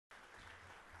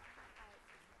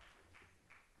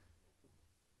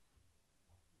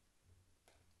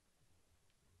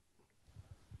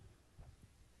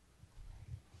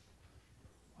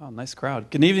Oh, nice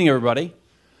crowd. Good evening, everybody.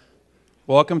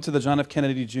 Welcome to the John F.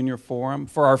 Kennedy Jr. Forum.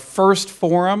 For our first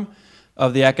forum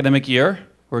of the academic year,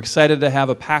 we're excited to have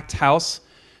a packed house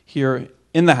here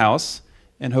in the house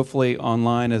and hopefully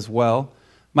online as well.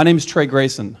 My name is Trey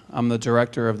Grayson. I'm the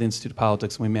director of the Institute of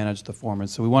Politics, and we manage the forum. And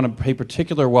so we want to pay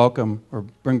particular welcome, or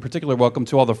bring particular welcome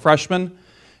to all the freshmen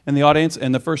in the audience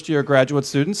and the first-year graduate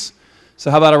students.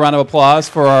 So how about a round of applause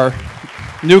for our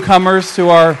newcomers to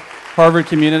our Harvard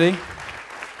community?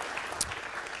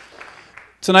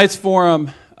 Tonight's forum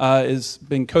is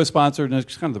being co-sponsored, and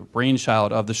it's kind of the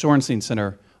brainchild of the Shorenstein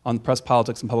Center on Press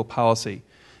Politics and Public Policy.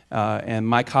 And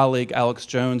my colleague, Alex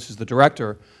Jones, who's the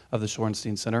director of the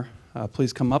Shorenstein Center,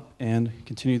 please come up and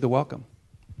continue the welcome.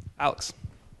 Alex.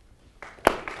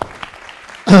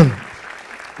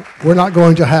 We're not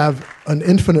going to have an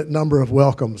infinite number of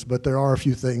welcomes, but there are a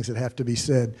few things that have to be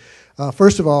said.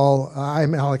 First of all,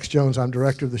 I'm Alex Jones. I'm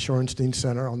director of the Shorenstein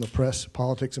Center on the Press,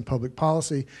 Politics, and Public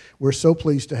Policy. We're so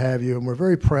pleased to have you, and we're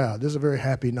very proud. This is a very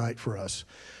happy night for us.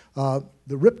 The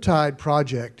Riptide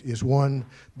project is one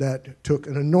that took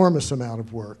an enormous amount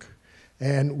of work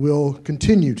and will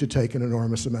continue to take an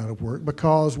enormous amount of work,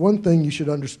 because one thing you should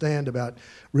understand about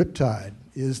Riptide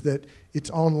is that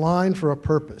it's online for a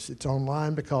purpose. It's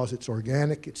online because it's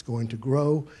organic, it's going to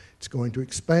grow, it's going to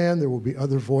expand, there will be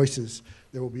other voices,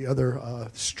 there will be other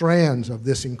strands of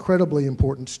this incredibly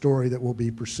important story that will be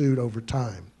pursued over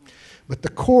time. But the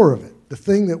core of it, the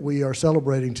thing that we are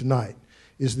celebrating tonight,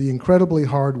 is the incredibly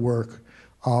hard work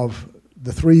of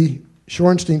the three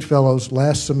Shorenstein Fellows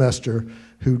last semester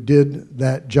who did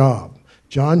that job.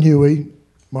 John Huey,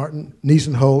 Martin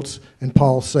Nisenholt, and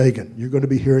Paul Sagan. You're going to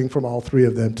be hearing from all three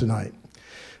of them tonight.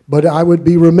 But I would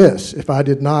be remiss if I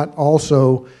did not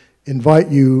also invite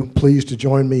you, please, to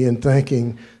join me in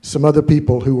thanking some other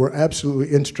people who were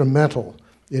absolutely instrumental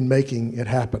in making it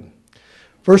happen.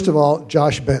 First of all,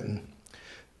 Josh Benton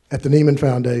at the Nieman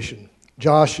Foundation.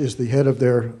 Josh is the head of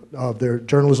their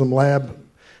journalism lab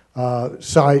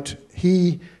site.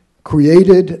 He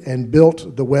created and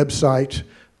built the website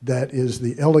that is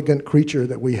the elegant creature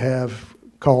that we have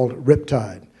called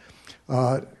Riptide.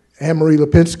 Anne-Marie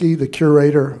Lipinski, the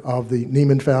curator of the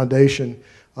Nieman Foundation,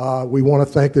 we want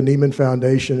to thank the Nieman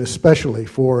Foundation especially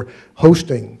for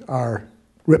hosting our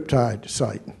Riptide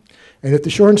site. And at the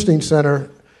Shorenstein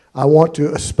Center, I want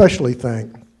to especially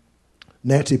thank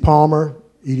Nancy Palmer,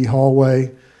 Edie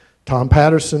Hallway, Tom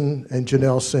Patterson, and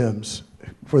Janelle Sims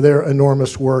for their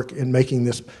enormous work in making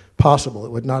this possible. It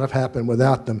would not have happened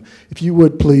without them. If you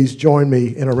would please join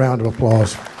me in a round of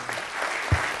applause.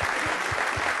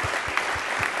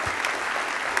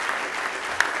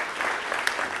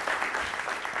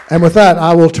 And with that,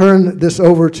 I will turn this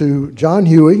over to John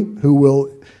Huey, who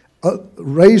will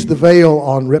raise the veil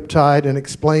on Riptide and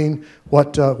explain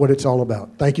what it's all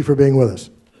about. Thank you for being with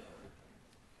us.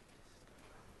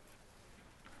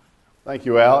 Thank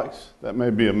you, Alex. That may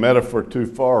be a metaphor too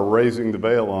far, raising the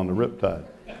veil on the Riptide.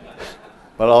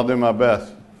 But I'll do my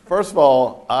best. First of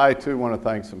all, I too want to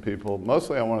thank some people.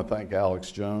 Mostly I want to thank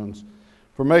Alex Jones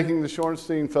for making the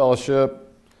Shorenstein Fellowship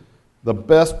the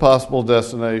best possible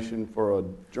destination for a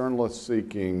journalist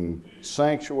seeking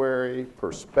sanctuary,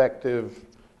 perspective,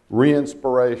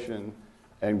 re-inspiration,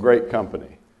 and great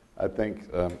company. I think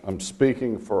I'm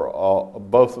speaking for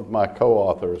both of my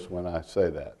co-authors when I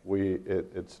say that.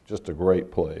 It's just a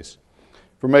great place.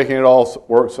 For making it all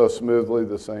work so smoothly,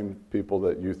 the same people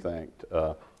that you thanked,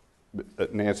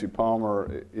 Nancy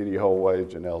Palmer, Edie Hallway,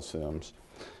 Janelle Sims,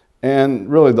 and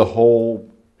really the whole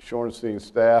Shorenstein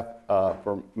staff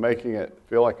for making it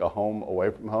feel like a home away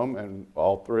from home, and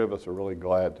all three of us are really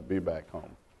glad to be back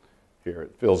home here.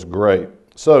 It feels great.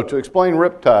 So to explain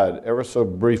Riptide ever so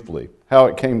briefly, how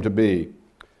it came to be.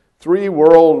 3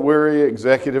 world-weary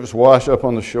executives wash up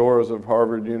on the shores of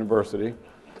Harvard University,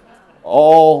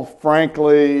 all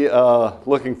frankly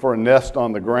looking for a nest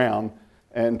on the ground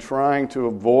and trying to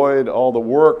avoid all the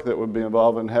work that would be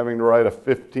involved in having to write a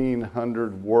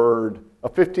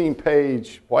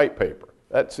 15-page white paper.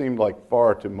 That seemed like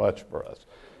far too much for us.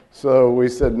 So we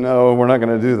said, no, we're not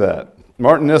going to do that.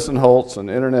 Martin Nisenholt, an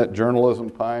internet journalism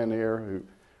pioneer who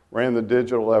ran the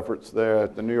digital efforts there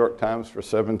at the New York Times for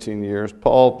 17 years.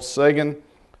 Paul Sagan,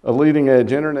 a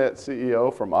leading-edge internet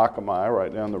CEO from Akamai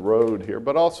right down the road here,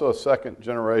 but also a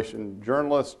second-generation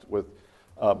journalist with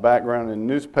a background in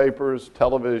newspapers,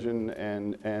 television,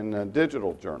 and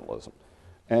digital journalism.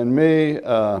 And me,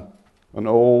 an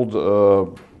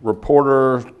old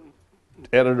reporter,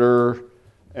 editor,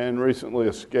 and recently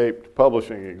escaped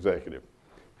publishing executive.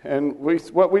 And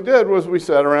what we did was we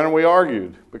sat around and we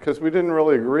argued because we didn't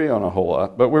really agree on a whole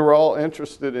lot, but we were all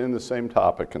interested in the same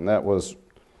topic, and that was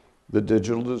the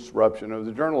digital disruption of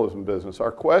the journalism business.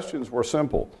 Our questions were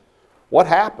simple. What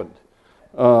happened?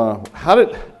 How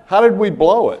did we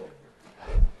blow it?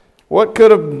 What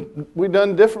could have we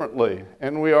done differently?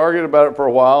 And we argued about it for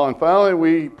a while, and finally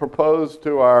we proposed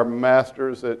to our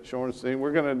masters at Shorenstein,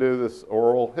 we're going to do this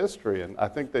oral history, and I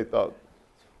think they thought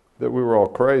that we were all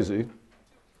crazy.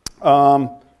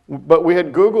 But we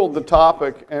had Googled the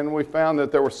topic, and we found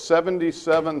that there were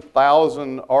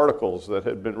 77,000 articles that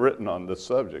had been written on this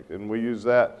subject, and we used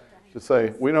that to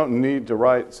say, we don't need to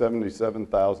write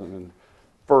 77,000 in the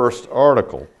first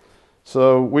article.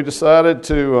 So we decided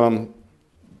to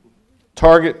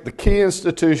target the key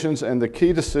institutions and the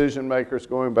key decision makers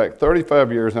going back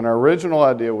 35 years, and our original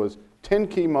idea was 10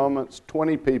 key moments,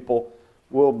 20 people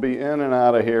will be in and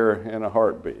out of here in a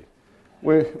heartbeat.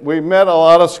 We met a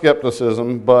lot of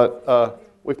skepticism, but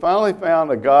we finally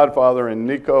found a godfather in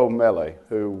Nico Mele,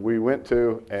 who we went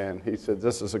to, and he said,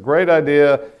 this is a great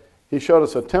idea. He showed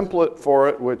us a template for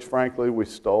it, which frankly we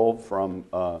stole from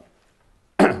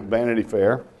Vanity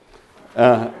Fair.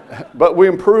 But we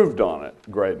improved on it,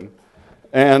 Graydon,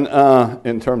 and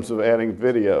in terms of adding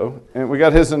video. And we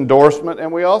got his endorsement,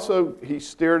 and he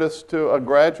steered us to a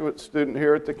graduate student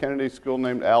here at the Kennedy School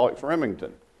named Alex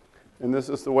Remington. And this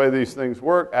is the way these things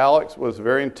work. Alex was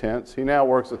very intense. He now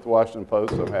works at the Washington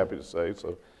Post, I'm happy to say,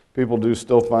 so people do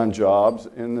still find jobs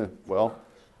in the,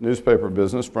 newspaper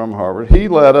business from Harvard. He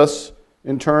led us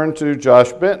in turn to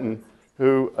Josh Benton,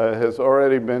 who has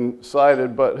already been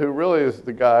cited, but who really is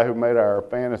the guy who made our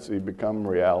fantasy become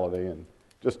reality and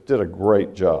just did a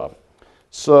great job.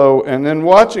 So, and then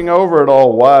watching over it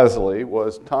all wisely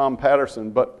was Tom Patterson,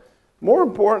 but more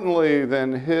importantly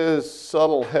than his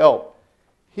subtle help,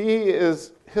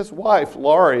 his wife,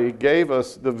 Laurie, gave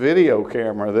us the video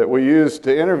camera that we used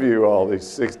to interview all these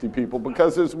 60 people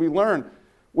because as we learned,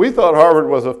 we thought Harvard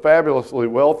was a fabulously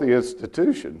wealthy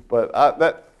institution, but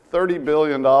that $30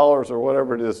 billion or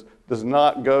whatever it is does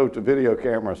not go to video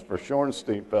cameras for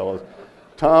Shorenstein fellows.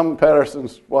 Tom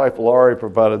Patterson's wife, Laurie,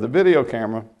 provided the video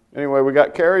camera. Anyway, we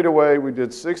got carried away. We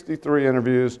did 63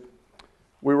 interviews.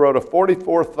 We wrote a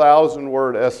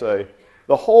 44,000-word essay.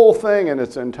 The whole thing in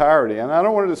its entirety, and I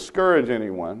don't want to discourage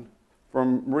anyone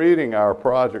from reading our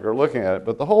project or looking at it,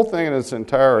 but the whole thing in its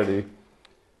entirety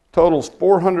totals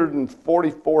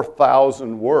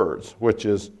 444,000 words, which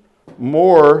is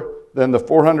more than the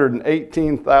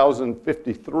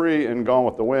 418,053 in Gone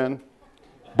with the Wind,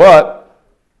 but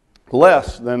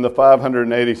less than the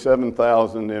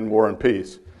 587,000 in War and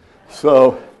Peace.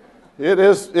 So it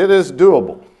is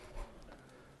doable.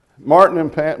 Martin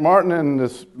and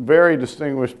this very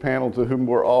distinguished panel to whom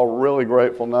we're all really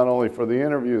grateful, not only for the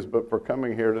interviews, but for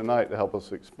coming here tonight to help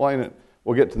us explain it.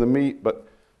 We'll get to the meat, but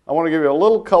I want to give you a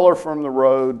little color from the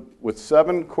road with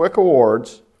 7 quick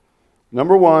awards.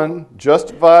 Number 1,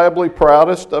 justifiably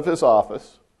proudest of his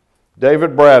office,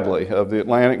 David Bradley of the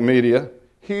Atlantic Media.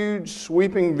 Huge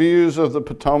sweeping views of the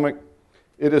Potomac.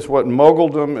 It is what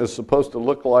moguldom is supposed to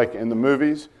look like in the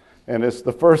movies. And it's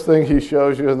the first thing he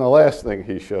shows you and the last thing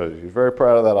he shows you. He's very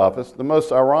proud of that office. The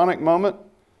most ironic moment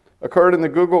occurred in the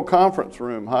Google conference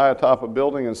room high atop a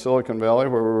building in Silicon Valley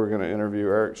where we were going to interview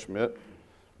Eric Schmidt,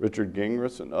 Richard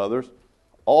Gingras, and others.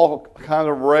 All kind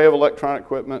of array of electronic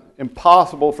equipment.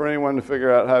 Impossible for anyone to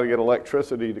figure out how to get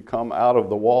electricity to come out of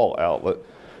the wall outlet.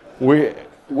 We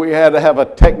had to have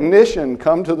a technician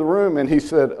come to the room, and he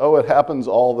said, "Oh, it happens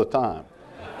all the time."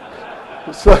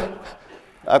 So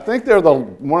I think they're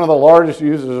one of the largest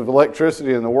users of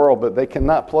electricity in the world, but they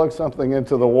cannot plug something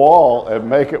into the wall and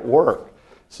make it work.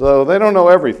 So they don't know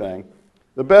everything.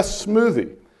 The best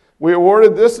smoothie. We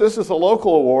awarded this. This is a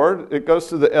local award. It goes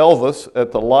to the Elvis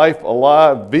at the Life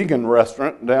Alive vegan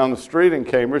restaurant down the street in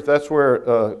Cambridge. That's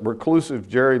where reclusive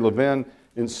Jerry Levin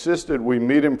insisted we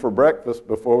meet him for breakfast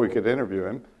before we could interview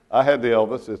him. I had the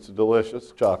Elvis. It's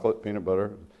delicious. Chocolate, peanut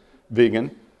butter, vegan.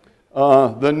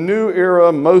 The New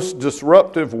Era Most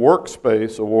Disruptive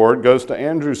Workspace Award goes to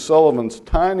Andrew Sullivan's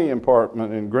tiny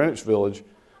apartment in Greenwich Village.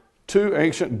 2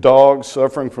 ancient dogs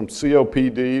suffering from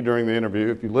COPD during the interview.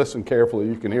 If you listen carefully,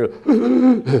 you can hear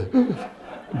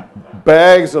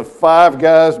bags of Five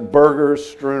Guys burgers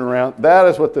strewn around. That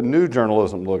is what the new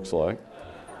journalism looks like.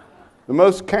 The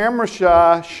most camera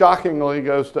shy, shockingly,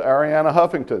 goes to Arianna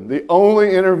Huffington, the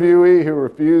only interviewee who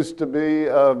refused to be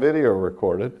video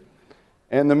recorded.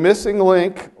 And the missing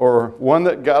link, or one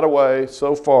that got away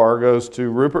so far, goes to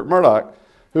Rupert Murdoch,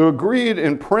 who agreed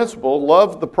in principle,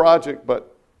 loved the project, but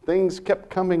things kept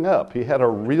coming up. He had a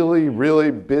really,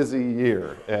 really busy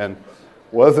year and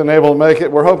wasn't able to make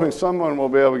it. We're hoping someone will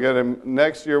be able to get him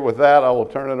next year. With that, I will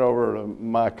turn it over to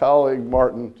my colleague,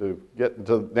 Martin, to get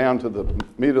down to the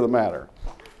meat of the matter.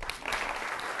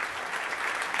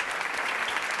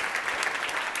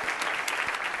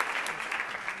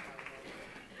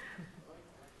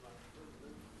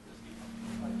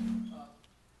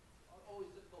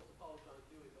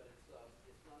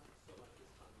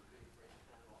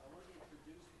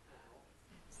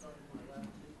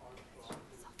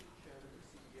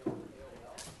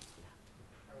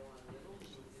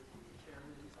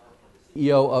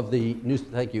 CEO of the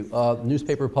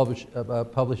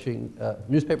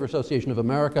Newspaper Association of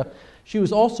America. She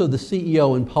was also the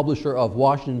CEO and publisher of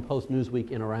Washington Post Newsweek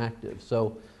Interactive,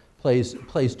 so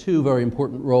plays two very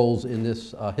important roles in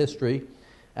this history.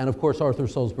 And of course, Arthur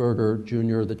Sulzberger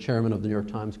Jr., the chairman of the New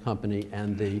York Times Company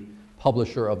and the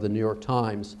publisher of the New York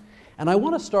Times. And I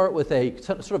want to start with a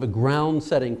sort of a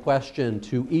ground-setting question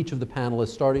to each of the panelists,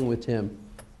 starting with Tim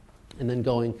and then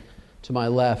going to my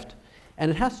left.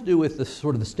 And it has to do with the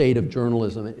sort of the state of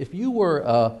journalism. If you were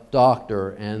a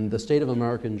doctor and the state of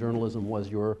American journalism was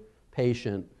your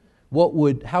patient,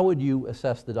 how would you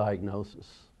assess the diagnosis?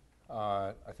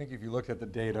 I think if you looked at the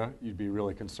data, you'd be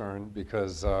really concerned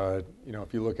because,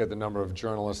 if you look at the number of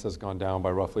journalists that's gone down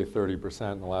by roughly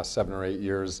 30% in the last 7 or 8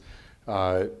 years,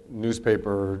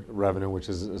 newspaper revenue, which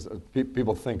is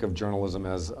people think of journalism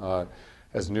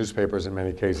as newspapers in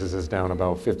many cases, is down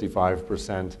about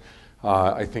 55%.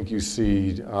 I think you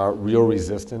see real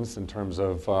resistance in terms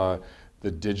of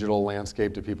the digital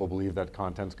landscape. Do people believe that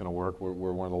content's going to work?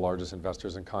 We're one of the largest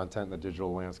investors in content in the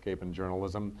digital landscape and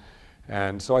journalism.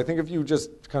 And so I think if you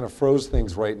just kind of froze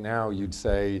things right now, you'd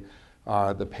say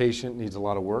the patient needs a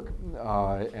lot of work,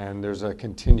 and there's a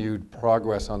continued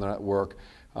progress on that work.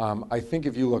 I think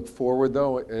if you look forward,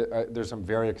 though, there's some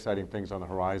very exciting things on the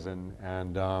horizon.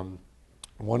 And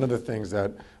one of the things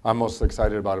that I'm most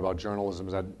excited about journalism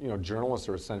is that journalists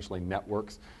are essentially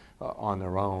networks on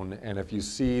their own. And if you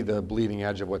see the bleeding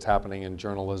edge of what's happening in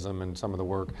journalism and some of the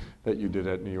work that you did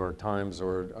at New York Times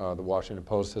or the Washington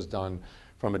Post has done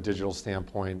from a digital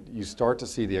standpoint, you start to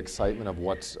see the excitement of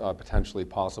what's potentially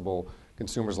possible.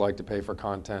 Consumers like to pay for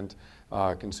content.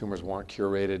 Consumers want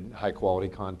curated, high-quality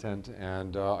content.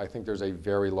 And I think there's a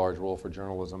very large role for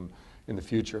journalism in the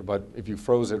future. But if you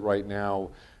froze it right now,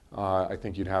 I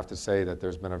think you'd have to say that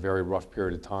there's been a very rough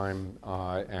period of time,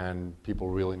 and people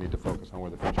really need to focus on where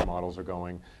the future models are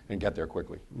going and get there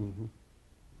quickly. Mm-hmm.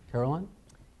 Caroline?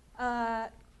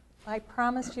 I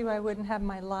promised you I wouldn't have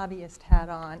my lobbyist hat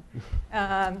on.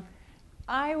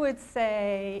 I would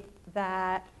say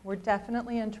that we're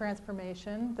definitely in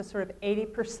transformation. The sort of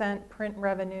 80% print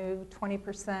revenue,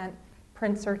 20%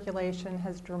 print circulation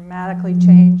has dramatically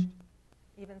changed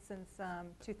even since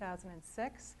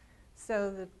 2006. So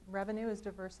the revenue is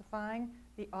diversifying.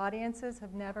 The audiences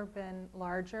have never been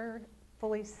larger.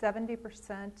 Fully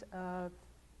 70% of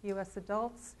US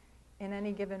adults in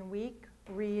any given week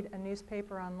read a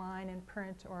newspaper online in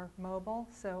print or mobile,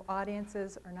 so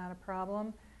audiences are not a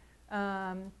problem.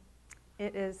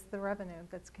 It is the revenue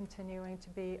that's continuing to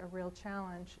be a real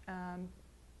challenge.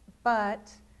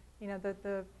 But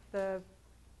the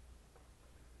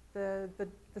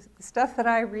stuff that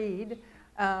I read,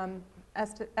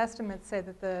 estimates say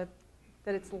that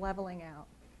it's leveling out.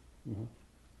 Mm-hmm.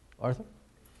 Arthur?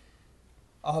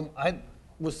 I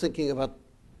was thinking about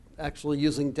actually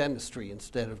using dentistry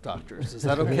instead of doctors. Is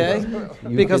that okay?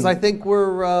 Because I think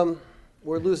we're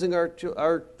losing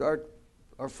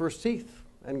our first teeth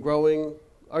and growing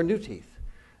our new teeth,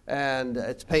 and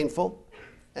it's painful,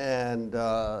 and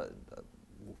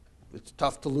it's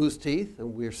tough to lose teeth,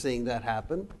 and we're seeing that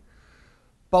happen.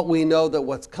 But we know that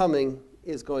what's coming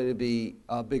is going to be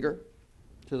bigger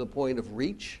to the point of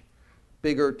reach,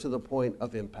 bigger to the point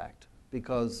of impact,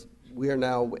 because we are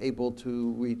now able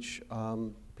to reach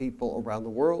people around the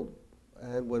world.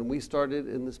 And when we started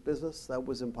in this business, that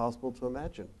was impossible to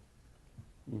imagine.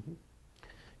 Mm-hmm.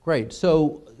 Great.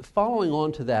 So following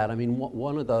on to that, I mean,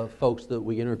 one of the folks that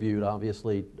we interviewed,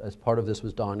 obviously, as part of this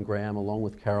was Don Graham, along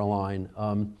with Caroline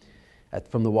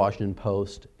from the Washington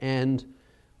Post. And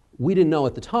we didn't know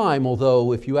at the time,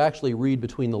 although if you actually read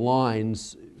between the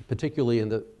lines, particularly in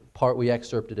the part we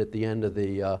excerpted at the end of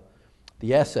the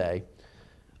essay,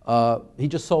 he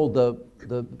just sold the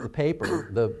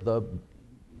paper, the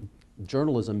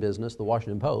journalism business, the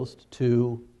Washington Post,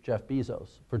 to Jeff Bezos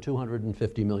for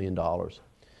 $250 million.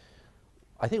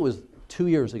 I think it was 2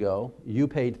 years ago, you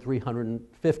paid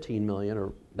 $315 million,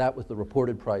 or that was the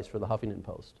reported price for the Huffington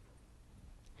Post.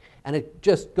 And it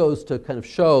just goes to kind of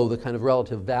show the kind of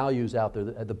relative values out there,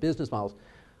 the business models.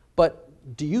 But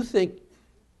do you think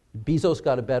Bezos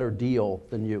got a better deal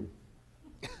than you?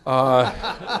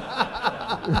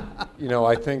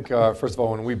 I think, first of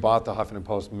all, when we bought the Huffington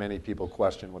Post, many people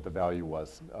questioned what the value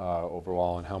was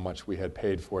overall and how much we had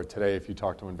paid for it. Today, if you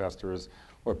talk to investors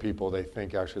or people, they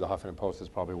think actually the Huffington Post is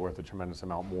probably worth a tremendous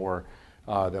amount more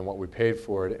than what we paid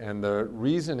for it. And the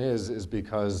reason is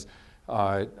because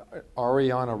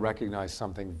Arianna recognized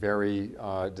something very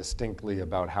distinctly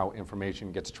about how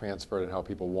information gets transferred and how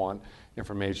people want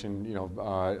information.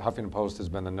 Huffington Post has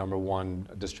been the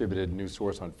 #1 distributed news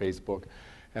source on Facebook.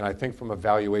 And I think from a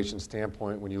valuation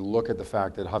standpoint, when you look at the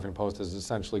fact that Huffington Post has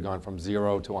essentially gone from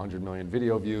 0 to 100 million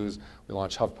video views, we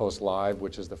launched HuffPost Live,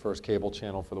 which is the first cable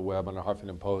channel for the web on the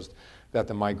Huffington Post, that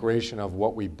the migration of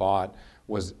what we bought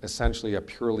was essentially a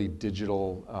purely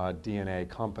digital DNA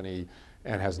company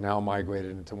and has now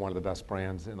migrated into one of the best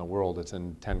brands in the world. It's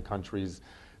in 10 countries.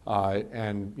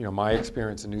 And my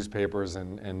experience in newspapers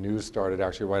and news started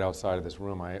actually right outside of this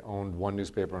room. I owned one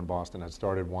newspaper in Boston. I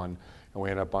started one, and we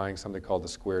ended up buying something called the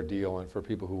Square Deal. And for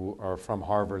people who are from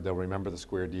Harvard, they'll remember the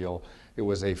Square Deal. It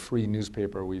was a free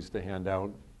newspaper we used to hand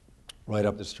out right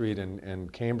up the street in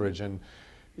Cambridge. And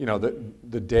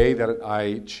the day that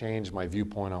I changed my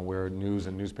viewpoint on where news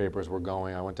and newspapers were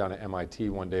going, I went down to MIT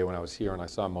one day when I was here, and I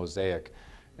saw Mosaic.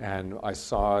 And I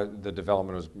saw the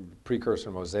development was precursor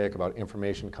to Mosaic about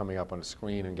information coming up on a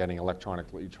screen and getting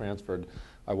electronically transferred.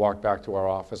 I walked back to our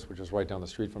office, which is right down the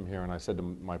street from here, and I said to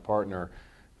my partner,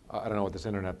 I don't know what this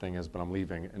internet thing is, but I'm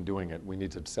leaving and doing it. We need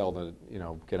to sell the,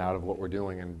 get out of what we're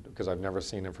doing, and because I've never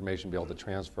seen information be able to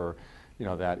transfer,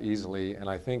 that easily. And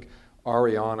I think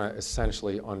Ariana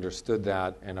essentially understood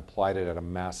that and applied it at a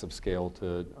massive scale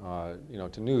to,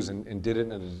 to news and did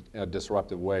it in a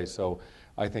disruptive way. So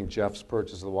I think Jeff's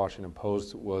purchase of the Washington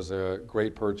Post was a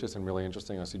great purchase and really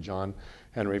interesting. I see John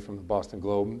Henry from the Boston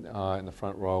Globe in the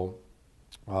front row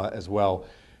as well.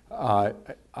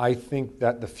 I think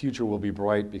that the future will be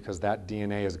bright because that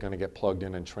DNA is going to get plugged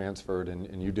in and transferred,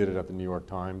 and you did it at the New York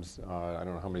Times. I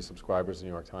don't know how many subscribers the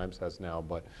New York Times has now,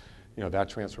 but that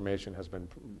transformation has been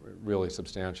really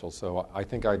substantial. So I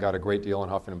think I got a great deal on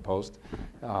Huffington Post,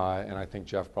 and I think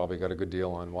Jeff probably got a good deal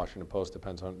on Washington Post,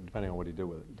 depending on what he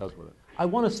does with it. I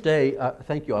want to stay,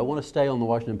 thank you, I want to stay on the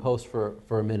Washington Post for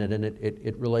a minute, and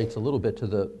it relates a little bit to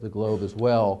the Globe as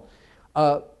well.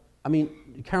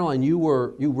 Caroline,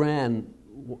 you ran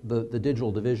the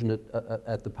digital division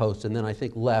at the Post, and then I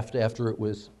think left after it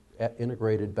was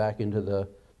integrated back into the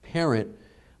parent.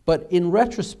 But in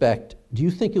retrospect, do you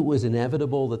think it was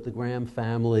inevitable that the Graham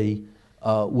family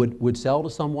would sell to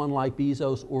someone like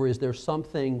Bezos, or is there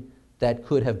something that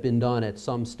could have been done at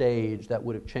some stage that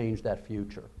would have changed that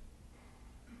future?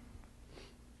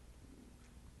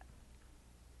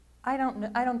 I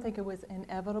don't think it was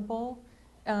inevitable.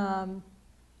 I'm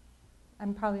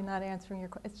probably not answering your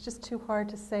question. It's just too hard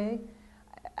to say.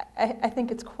 I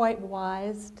think it's quite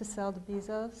wise to sell to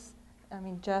Bezos. I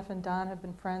mean, Jeff and Don have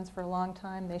been friends for a long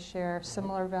time. They share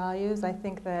similar values. I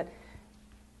think that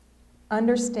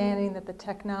understanding that the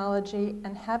technology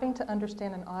and having to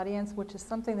understand an audience, which is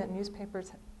something that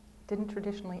newspapers didn't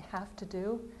traditionally have to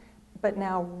do, but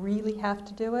now really have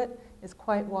to do it, is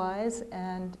quite wise.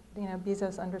 And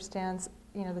Bezos understands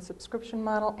the subscription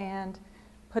model, and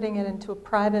putting it into a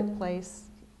private place,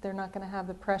 they're not going to have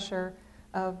the pressure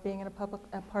of being in a part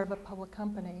of a public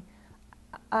company.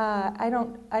 I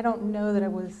don't know that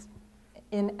it was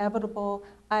inevitable.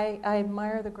 I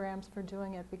admire the Grahams for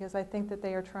doing it because I think that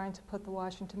they are trying to put the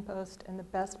Washington Post in the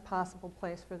best possible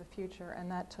place for the future, and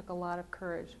that took a lot of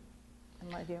courage, in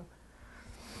my view.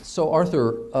 So,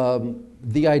 Arthur,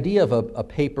 the idea of a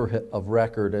paper of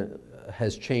record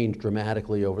has changed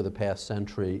dramatically over the past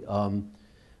century.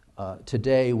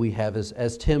 Today we have,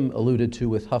 as Tim alluded to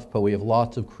with HuffPo, we have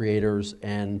lots of creators,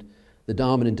 and the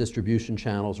dominant distribution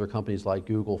channels are companies like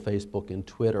Google, Facebook, and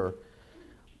Twitter.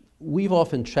 We've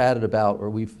often chatted about,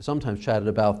 or we've sometimes chatted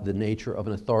about, the nature of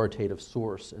an authoritative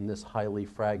source in this highly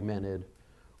fragmented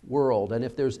world. And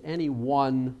if there's any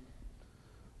one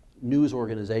news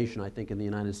organization, I think, in the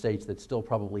United States that still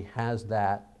probably has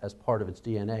that as part of its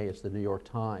DNA, it's the New York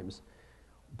Times.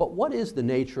 But what is the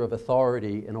nature of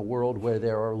authority in a world where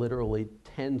there are literally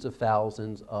tens of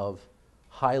thousands of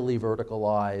highly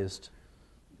verticalized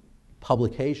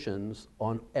publications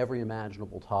on every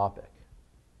imaginable topic?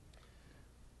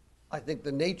 I think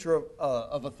the nature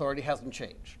of authority hasn't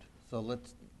changed. So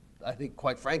I think,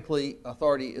 quite frankly,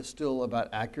 authority is still about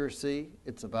accuracy.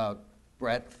 It's about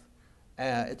breadth.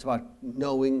 It's about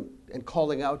knowing and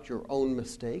calling out your own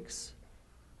mistakes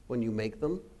when you make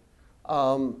them.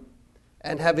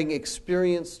 And having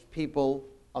experienced people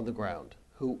on the ground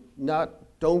who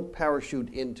don't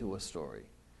parachute into a story,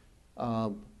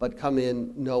 but come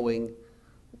in knowing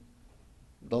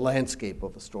the landscape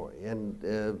of a story.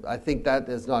 And I think that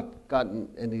has not gotten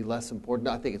any less important.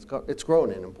 I think it's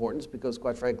grown in importance because,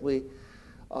 quite frankly,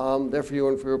 there are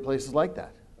fewer and fewer places like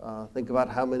that. Think about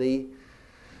how many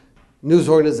news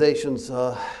organizations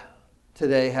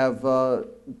today have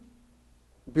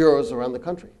bureaus around the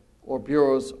country or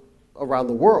bureaus around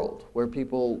the world where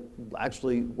people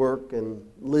actually work and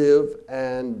live,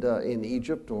 and in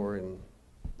Egypt or in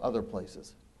other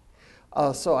places.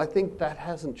 So I think that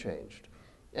hasn't changed.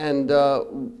 And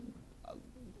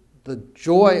the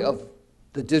joy of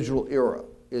the digital era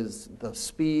is the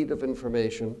speed of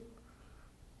information.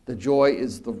 The joy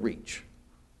is the reach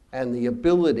and the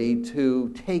ability to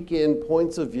take in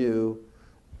points of view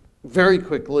very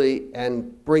quickly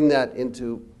and bring that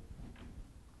into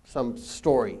some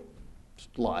story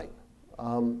line.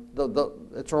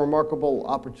 It's a remarkable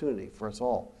opportunity for us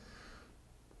all.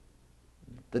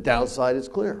 The downside is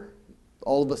clear.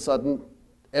 All of a sudden,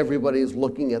 everybody is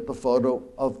looking at the photo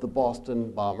of the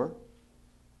Boston bomber.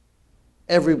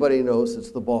 Everybody knows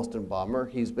it's the Boston bomber.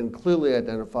 He's been clearly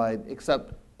identified,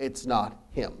 except it's not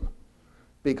him,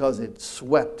 because it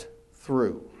swept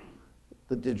through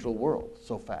the digital world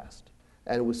so fast,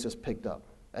 and it was just picked up.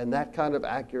 And that kind of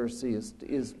accuracy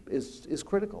is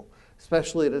critical,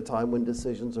 especially at a time when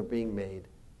decisions are being made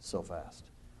so fast.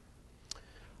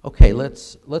 Okay,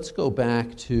 let's go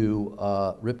back to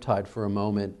Riptide for a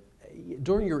moment.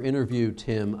 During your interview,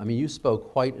 Tim, I mean, you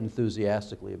spoke quite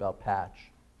enthusiastically about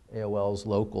Patch, AOL's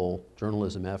local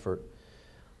journalism effort.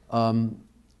 Since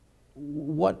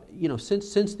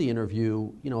the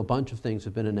interview, a bunch of things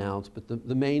have been announced, but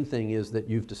the main thing is that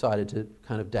you've decided to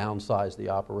kind of downsize the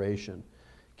operation.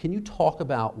 Can you talk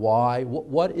about why?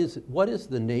 What is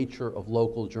the nature of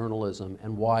local journalism,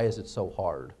 and why is it so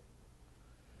hard?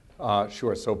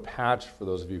 Sure. So Patch, for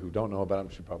those of you who don't know about it,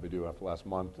 you should probably do after last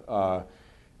month,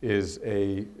 is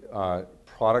a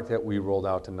product that we rolled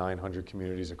out to 900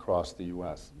 communities across the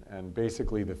U.S. And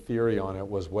basically the theory on it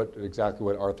was exactly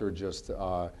what Arthur just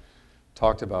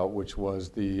talked about, which was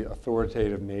the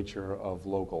authoritative nature of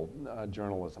local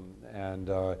journalism.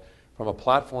 And from a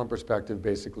platform perspective,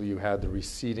 basically you had the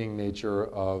receding nature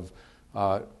of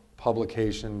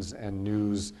publications and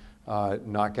news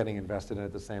not getting invested in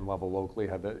at the same level locally.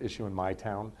 Had that issue in my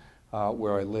town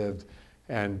where I lived.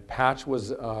 And Patch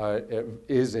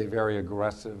is a very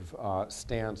aggressive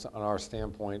stance on our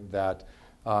standpoint that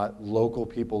local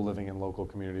people living in local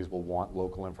communities will want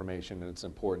local information, and it's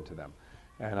important to them.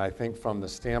 And I think from the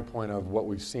standpoint of what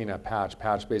we've seen at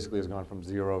Patch basically has gone from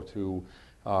 0 to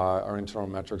our internal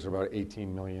metrics are about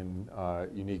 18 million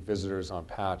unique visitors on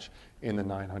Patch in the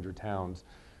 900 towns.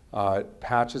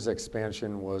 Patch's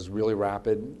expansion was really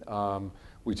rapid.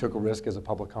 We took a risk as a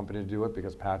public company to do it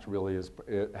because Patch really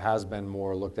has been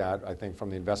more looked at, I think, from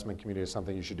the investment community as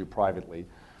something you should do privately.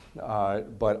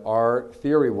 But our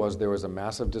theory was there was a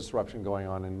massive disruption going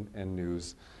on in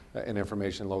news and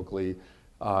information locally.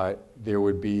 There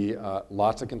would be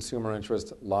lots of consumer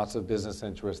interest, lots of business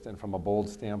interest, and from a bold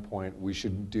standpoint, we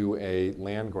should do a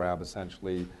land grab,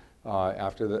 essentially,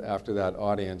 after that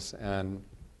audience. And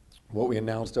what we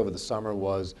announced over the summer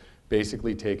was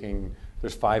basically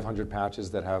there's 500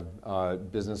 patches that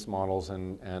have business models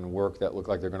and work that look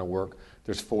like they're going to work.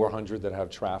 There's 400 that have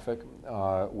traffic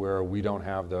where we don't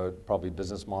have the probably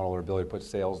business model or ability to put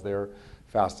sales there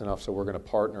fast enough, so we're going to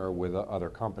partner with other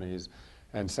companies.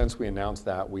 And since we announced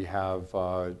that, we have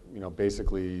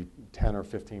basically 10 or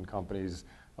 15 companies,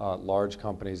 large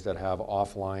companies that have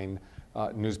offline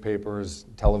newspapers,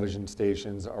 television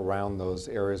stations around those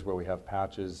areas where we have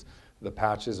patches. The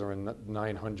patches are in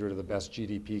 900 of the best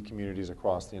GDP communities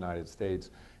across the United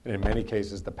States. And in many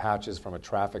cases, the patches from a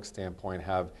traffic standpoint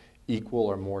have equal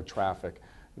or more traffic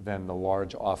than the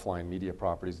large offline media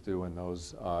properties do in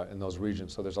those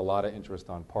regions. So there's a lot of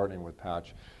interest on partnering with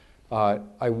Patch.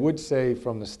 I would say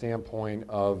from the standpoint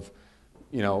of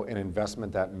an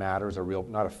investment that matters,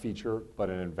 not a feature, but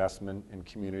an investment in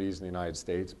communities in the United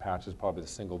States. Patch is probably the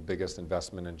single biggest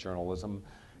investment in journalism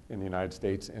in the United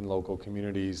States in local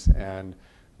communities. And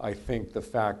I think the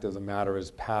fact of the matter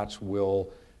is Patch will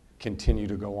continue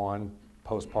to go on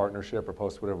post-partnership or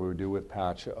post whatever we do with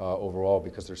Patch overall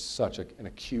because there's such an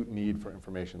acute need for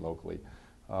information locally.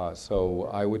 So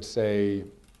I would say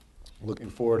looking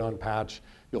forward on Patch,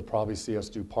 you'll probably see us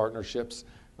do partnerships.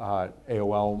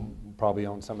 AOL probably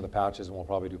owns some of the patches, and we'll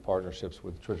probably do partnerships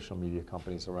with traditional media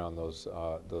companies around those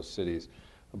cities.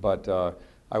 But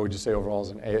I would just say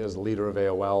overall, as a leader of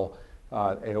AOL,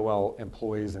 AOL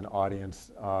employees and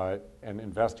audience and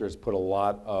investors put a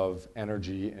lot of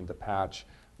energy into Patch,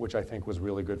 which I think was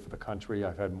really good for the country.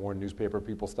 I've had more newspaper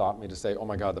people stop me to say, oh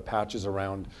my God, the patches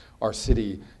around our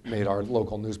city made our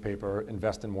local newspaper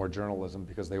invest in more journalism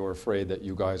because they were afraid that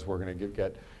you guys were going to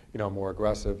get more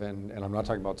aggressive. And I'm not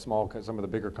talking about small, because some of the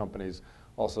bigger companies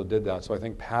also did that. So I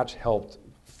think Patch helped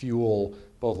fuel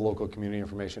both local community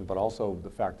information, but also the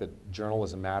fact that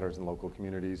journalism matters in local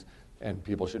communities and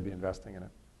people should be investing in it.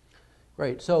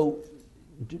 Great. So,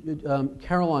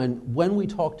 Caroline, when we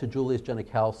talked to Julius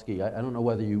Janikowski, I don't know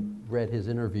whether you read his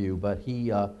interview, but he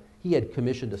had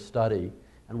commissioned a study,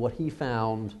 and what he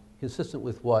found, consistent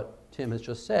with what Tim has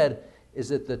just said, is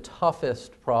that the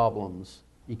toughest problems,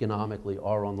 economically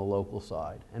are on the local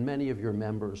side, and many of your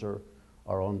members are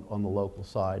on the local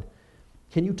side.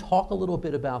 Can you talk a little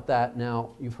bit about that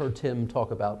now? You've heard Tim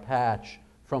talk about patch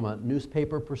from a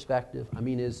newspaper perspective. I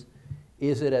mean, is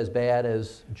it as bad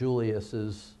as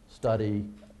Julius's study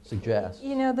suggests?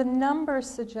 You know, the numbers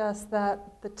suggest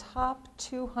that the top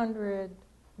 200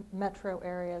 metro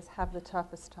areas have the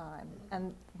toughest time.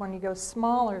 And when you go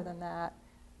smaller than that,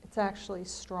 it's actually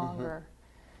stronger.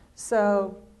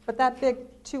 So, but that big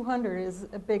 200 is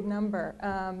a big number.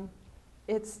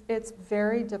 It's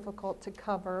very difficult to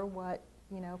cover what,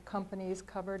 you know, companies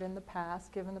covered in the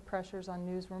past, given the pressures on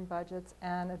newsroom budgets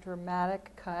and a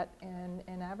dramatic cut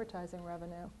in advertising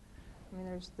revenue. I mean,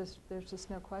 there's just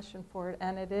no question for it.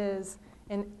 And it is,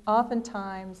 and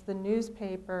oftentimes the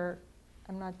newspaper,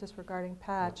 I'm not disregarding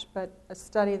patch, but a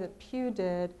study that Pew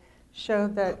did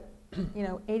showed that, you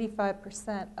know,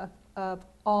 85% of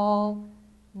all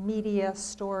media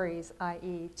stories,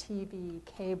 i.e. TV,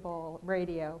 cable,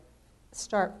 radio,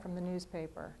 start from the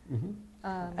newspaper.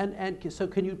 And so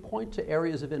can you point to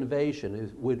areas of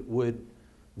innovation? Would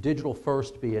digital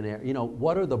first be an area? You know,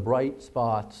 what are the bright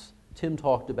spots? Tim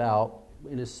talked about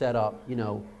in his setup, you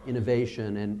know,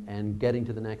 innovation and getting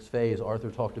to the next phase.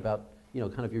 Arthur talked about, you know,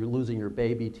 kind of you're losing your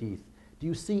baby teeth. Do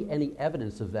you see any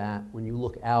evidence of that when you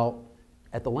look out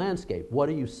at the landscape? What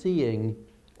are you seeing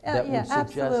that would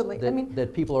suggest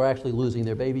that people are actually losing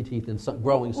their baby teeth and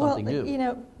growing something new? You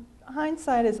know,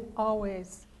 hindsight is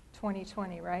always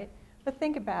 20/20, right? But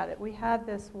think about it. We had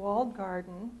this walled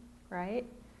garden, right?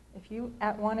 If you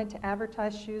wanted to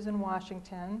advertise shoes in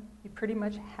Washington, you pretty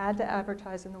much had to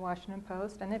advertise in the Washington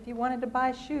Post. And if you wanted to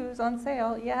buy shoes on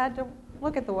sale, you had to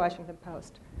look at the Washington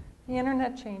Post. The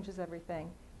internet changes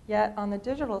everything. Yet on the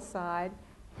digital side,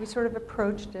 we sort of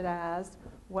approached it as,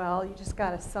 well, you just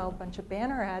got to sell a bunch of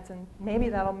banner ads, and maybe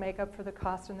that'll make up for the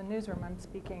cost in the newsroom. I'm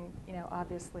speaking, you know,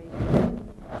 obviously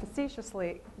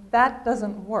facetiously. That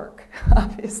doesn't work,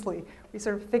 obviously. We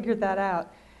sort of figured that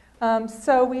out.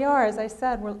 So we are, as I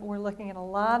said, we're looking at a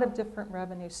lot of different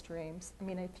revenue streams. I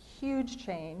mean, a huge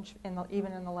change,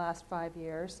 even in the last 5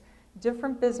 years.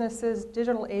 Different businesses,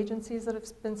 digital agencies that have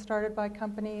been started by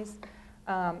companies,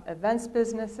 events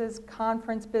businesses,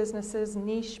 conference businesses,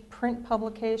 niche print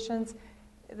publications.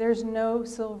 There's no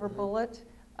silver bullet.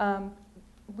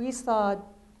 We saw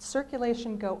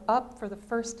circulation go up for the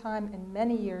first time in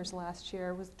many years last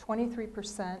year. It was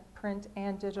 23% print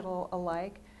and digital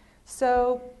alike.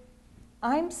 So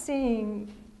I'm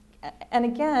seeing, and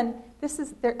again, this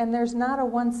is there, and there's not a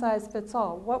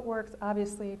one-size-fits-all. What works,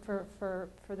 obviously, for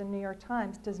the New York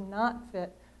Times does not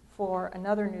fit for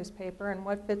another newspaper, and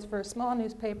what fits for a small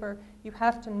newspaper, you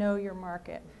have to know your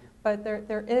market. But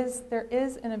there is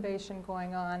innovation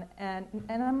going on, and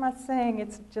I'm not saying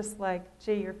it's just like,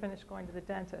 gee, you're finished going to the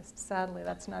dentist. Sadly,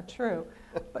 that's not true.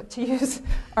 But to use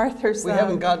Arthur's... We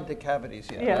haven't gotten to cavities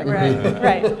yet. Yeah,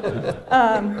 right.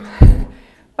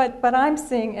 But I'm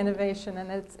seeing innovation, and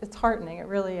it's heartening. It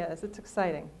really is. It's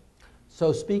exciting.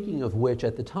 So speaking of which,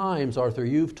 at the Times, Arthur,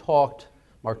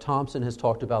 Mark Thompson has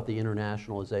talked about the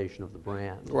internationalization of the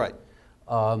brand. Right.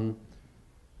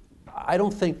 I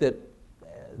don't think that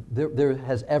there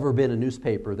has ever been a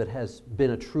newspaper that has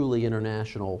been a truly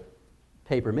international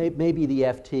paper. Maybe the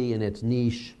FT in its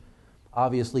niche,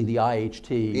 obviously the IHT.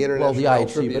 The International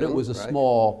Tribune, but it was a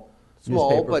small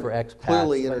newspaper but for expats.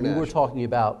 Clearly international. I mean, we're talking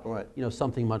about right.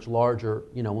 Something much larger.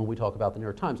 When we talk about the New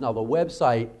York Times. Now the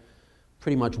website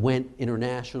pretty much went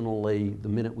internationally the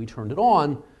minute we turned it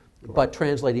on, right. But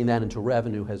translating that into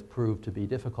revenue has proved to be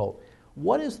difficult.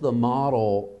 What is the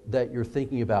model that you're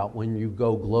thinking about when you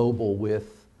go global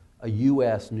with a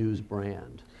U.S. news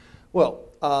brand? Well,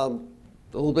 a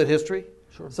little bit of history.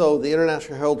 Sure. So the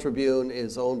International Herald Tribune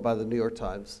is owned by the New York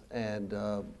Times, and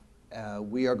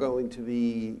we are going to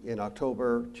be, in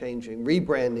October,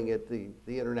 rebranding it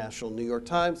the International New York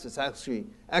Times. It's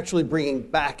actually bringing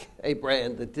back a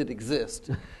brand that did exist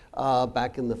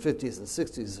back in the 50s and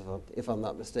 60s, if I'm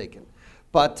not mistaken.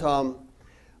 But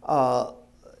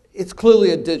it's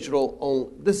clearly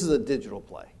this is a digital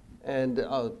play. And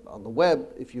on the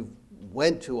web, if you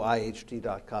went to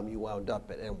IHT.com, you wound up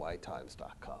at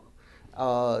nytimes.com.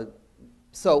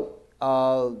 So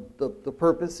the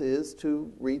purpose is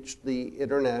to reach the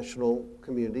international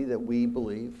community that we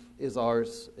believe is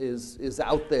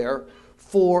out there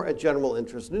for a general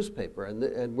interest newspaper.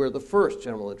 And we're the first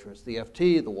general interest. The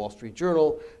FT, the Wall Street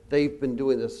Journal, they've been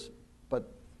doing this,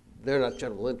 but they're not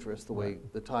general interest the way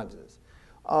the Times is.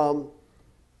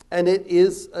 And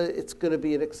it's going to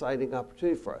be an exciting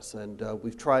opportunity for us. And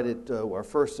we've tried it. Our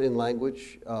first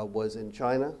in-language was in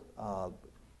China.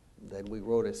 Then we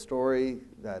wrote a story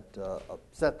that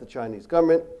upset the Chinese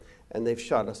government. and they've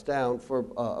shut us down for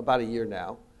about a year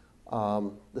now.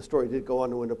 The story did go on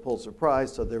to win a Pulitzer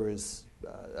Prize, so there is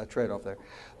a trade-off there.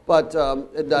 But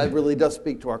it really does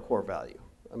speak to our core value.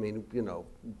 I mean,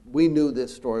 we knew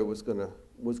this story was going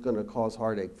to cause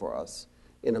heartache for us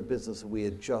in a business that we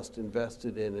had just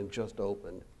invested in and just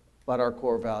opened. But our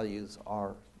core values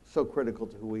are so critical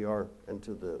to who we are and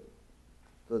to the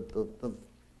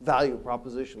value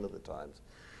proposition of the Times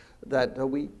that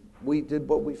we did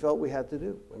what we felt we had to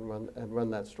do and run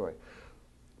that story.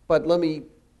 But let me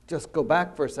just go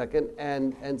back for a second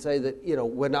and say that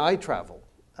when I travel,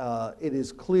 it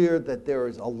is clear that there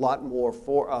is a lot more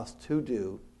for us to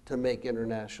do to make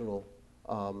international,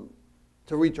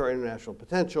 to reach our international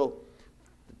potential.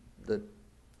 The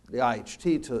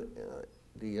IHT to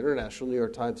the International New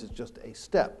York Times is just a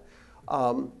step.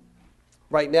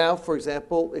 Right now, for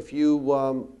example, if you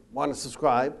want to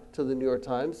subscribe to the New York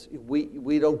Times,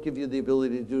 we don't give you the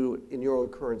ability to do it in your own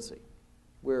currency.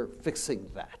 We're fixing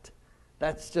that.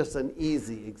 That's just an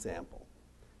easy example.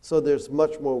 So there's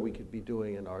much more we could be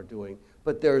doing and are doing,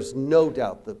 but there's no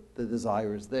doubt that the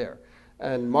desire is there.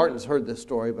 And Martin's heard this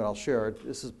story, but I'll share it.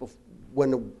 This is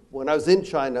when I was in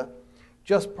China,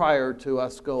 just prior to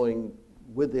us going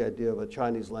with the idea of a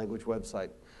Chinese language website.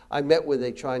 I met with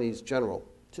a Chinese general,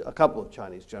 a couple of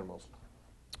Chinese generals,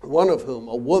 one of whom,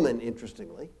 a woman,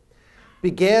 interestingly,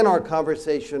 began our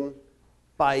conversation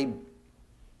by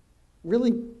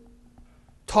really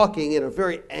talking in a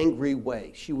very angry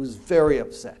way. She was very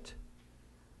upset.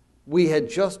 We had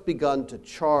just begun to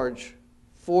charge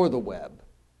for the web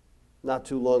not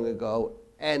too long ago,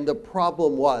 and the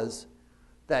problem was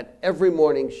that every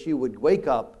morning she would wake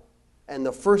up and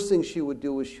the first thing she would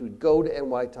do is she would go to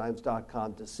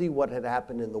nytimes.com to see what had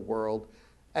happened in the world,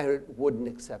 and it wouldn't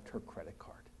accept her credit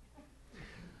card.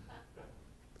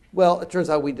 Well, it turns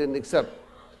out we didn't accept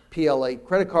PLA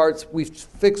credit cards. We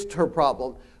fixed her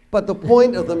problem. But the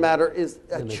point of the matter is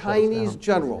a Chinese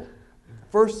general,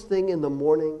 first thing in the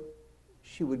morning,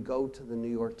 she would go to the New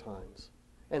York Times.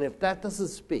 And if that doesn't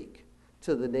speak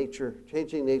to the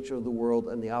changing nature of the world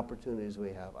and the opportunities we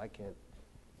have, I can't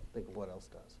think of what else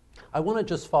does. I want to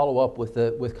just follow up with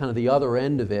kind of the other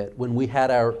end of it. When we had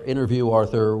our interview,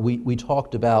 Arthur, we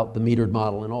talked about the metered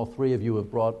model, and all three of you have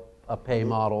brought up pay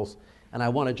models. And I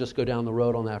want to just go down the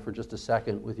road on that for just a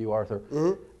second with you, Arthur.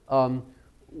 Mm-hmm.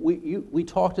 We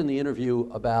talked in the interview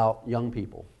about young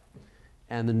people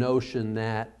and the notion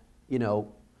that,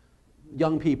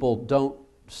 young people don't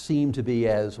seem to be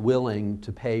as willing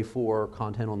to pay for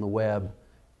content on the web.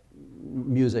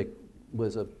 Music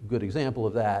was a good example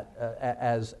of that,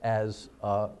 as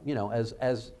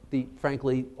the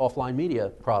frankly offline media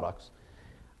products.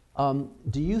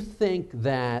 Do you think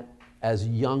that as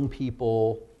young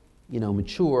people,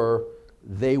 mature,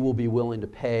 they will be willing to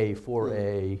pay for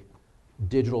a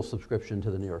digital subscription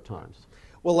to the New York Times?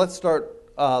 Well, let's start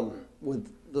with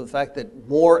the fact that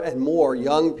more and more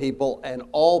young people and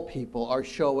all people are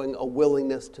showing a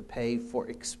willingness to pay for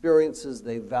experiences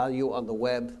they value on the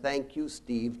web. Thank you,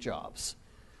 Steve Jobs.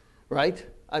 Right?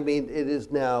 I mean, it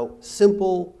is now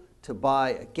simple to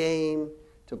buy a game,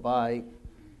 to buy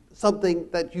something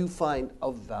that you find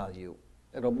of value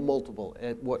at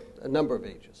a number of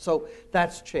ages. So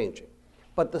that's changing.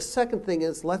 But the second thing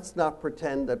is, let's not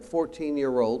pretend that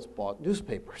 14-year-olds bought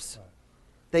newspapers. Right.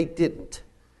 They didn't,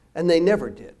 and they never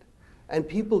did. And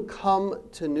people come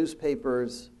to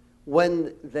newspapers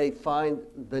when they find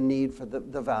the need for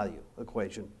the value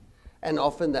equation. And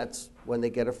often that's when they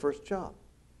get a first job,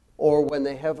 or when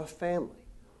they have a family,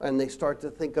 and they start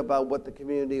to think about what the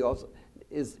community also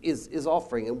is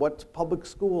offering, and what public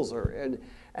schools are,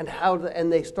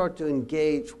 and they start to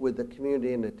engage with the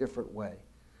community in a different way.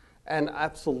 And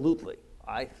absolutely,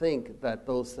 I think that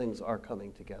those things are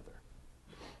coming together.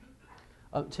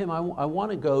 Tim, I want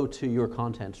to go to your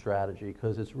content strategy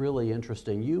because it's really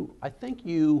interesting. I think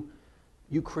you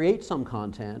create some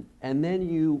content and then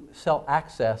you sell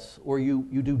access, or you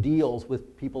do deals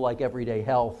with people like Everyday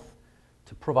Health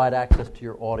to provide access to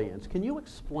your audience. Can you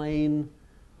explain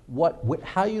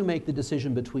how you make the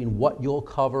decision between what you'll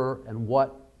cover and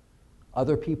what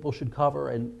other people should cover,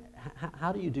 and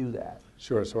how do you do that?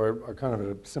 Sure. So our kind of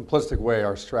a simplistic way,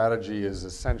 our strategy is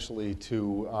essentially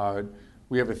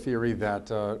we have a theory that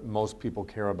most people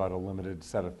care about a limited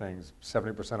set of things.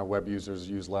 70% of web users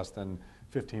use less than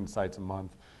 15 sites a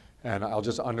month. And I'll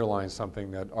just underline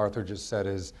something that Arthur just said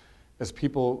is, as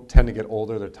people tend to get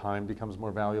older, their time becomes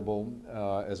more valuable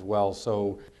as well.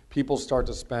 So people start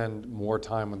to spend more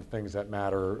time on the things that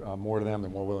matter more to them.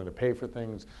 They're more willing to pay for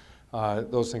things.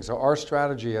 Those things. So our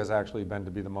strategy has actually been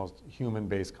to be the most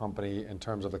human-based company in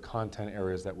terms of the content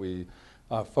areas that we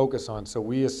focus on. So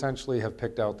we essentially have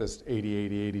picked out this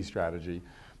 80-80-80 strategy,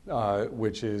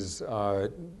 which is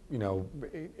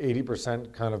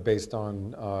 80% kind of based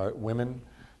on women,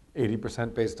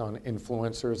 80% based on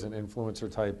influencers and influencer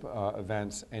type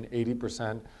events, and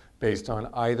 80% based on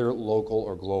either local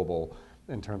or global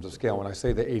in terms of scale. When I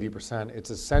say the 80%, it's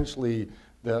essentially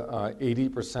the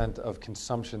 80% of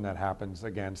consumption that happens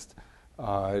against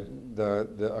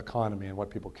the economy and what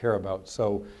people care about.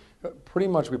 So pretty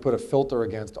much we put a filter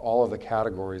against all of the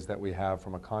categories that we have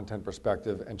from a content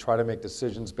perspective and try to make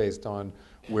decisions based on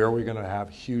where we're going to have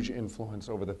huge influence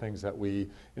over the things that we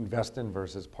invest in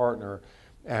versus partner.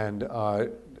 And I'll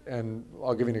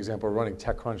give you an example. We're running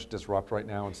TechCrunch Disrupt right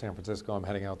now in San Francisco. I'm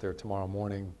heading out there tomorrow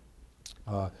morning.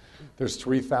 There's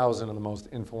 3,000 of the most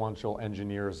influential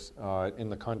engineers in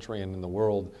the country and in the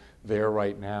world there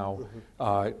right now.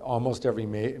 Almost every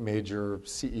major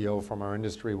CEO from our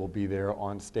industry will be there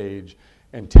on stage.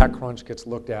 And TechCrunch gets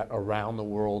looked at around the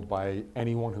world by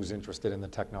anyone who's interested in the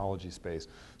technology space.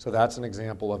 So that's an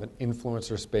example of an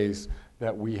influencer space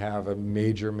that we have a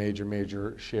major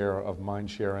share of mind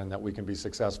share in, that we can be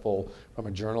successful from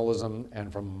a journalism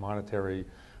and from a monetary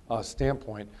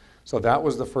standpoint. So that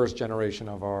was the first generation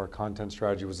of our content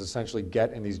strategy, was essentially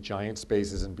get in these giant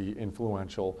spaces and be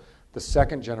influential. The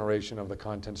second generation of the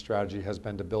content strategy has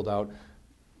been to build out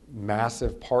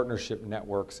massive partnership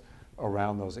networks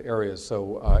around those areas.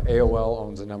 So AOL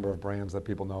owns a number of brands that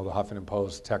people know, the Huffington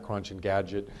Post, TechCrunch,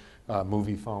 Engadget,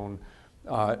 Moviefone.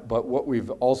 But what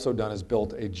we've also done is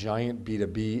built a giant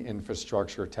B2B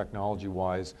infrastructure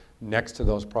technology-wise next to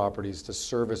those properties to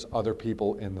service other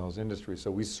people in those industries.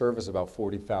 So we service about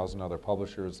 40,000 other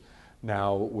publishers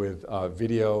now with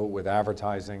video, with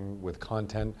advertising, with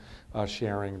content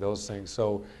sharing, those things.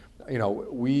 So,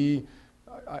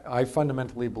 I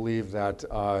fundamentally believe that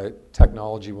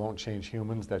technology won't change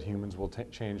humans, that humans will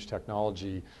change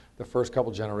technology. The first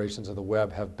couple generations of the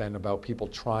web have been about people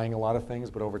trying a lot of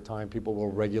things, but over time people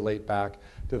will regulate back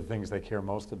to the things they care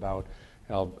most about.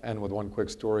 I'll end with one quick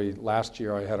story. Last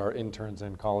year I had our interns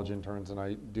in, college interns, and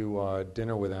I do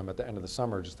dinner with them at the end of the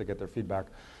summer just to get their feedback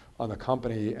on the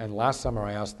company. And last summer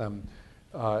I asked them,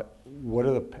 what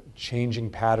are the changing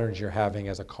patterns you're having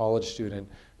as a college student?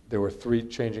 There were 3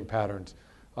 changing patterns.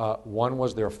 One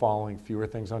was they're following fewer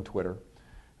things on Twitter.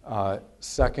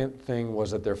 Second thing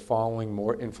was that they're following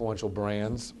more influential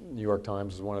brands. New York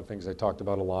Times is one of the things they talked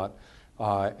about a lot.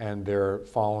 And they're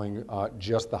following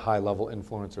just the high-level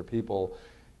influencer people.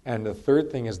 And the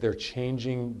third thing is they're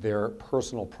changing their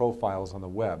personal profiles on the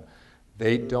web.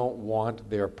 They don't want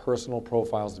their personal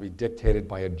profiles to be dictated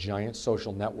by a giant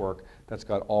social network that's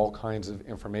got all kinds of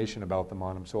information about them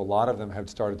on them. So a lot of them have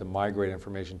started to migrate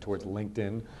information towards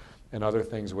LinkedIn and other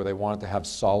things where they wanted to have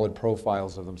solid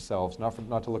profiles of themselves,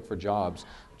 not to look for jobs,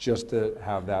 just to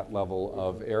have that level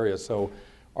of area. So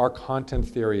our content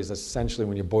theory is essentially,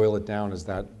 when you boil it down, is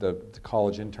that the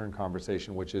college intern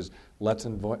conversation, which is let's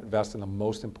invest in the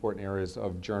most important areas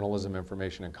of journalism,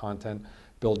 information, and content,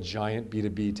 build giant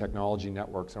B2B technology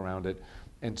networks around it,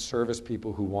 and service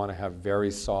people who want to have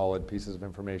very solid pieces of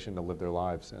information to live their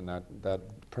lives. And that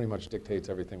pretty much dictates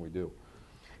everything we do.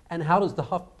 And how does the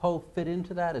HuffPo fit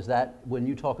into that? Is that, when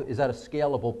you talk, is that a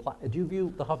scalable, do you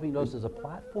view the Huffington Post as a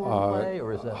platform play,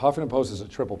 or is that? Huffington Post is a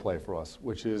triple play for us,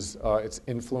 which is, it's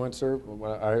influencer.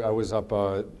 I was up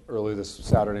early this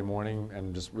Saturday morning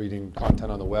and just reading content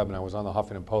on the web, and I was on the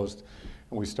Huffington Post,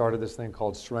 and we started this thing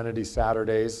called Serenity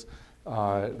Saturdays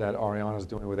that Ariana's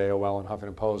doing with AOL and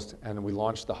Huffington Post, and we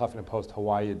launched the Huffington Post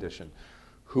Hawaii edition.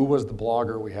 Who was the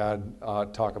blogger we had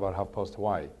talk about HuffPost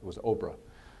Hawaii? It was Oprah.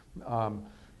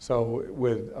 So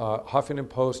with Huffington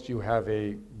Post, you have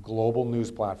a global news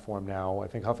platform now. I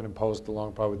think Huffington Post,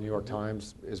 along probably with New York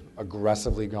Times, is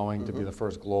aggressively going to be the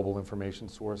first global information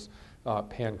source,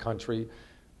 pan-country.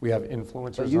 We have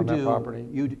influencers on that property.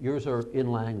 Yours are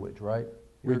in language, right?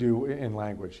 We do in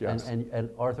language, yes. And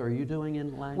Arthur, are you doing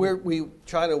in language?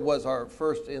 China was our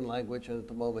first in language, and at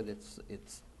the moment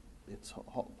it's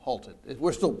halted.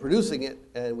 We're still producing it,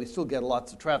 and we still get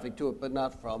lots of traffic to it, but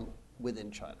not from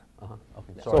within China.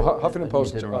 Okay. So Huffington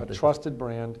Post is a trusted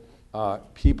brand.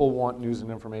 People want news and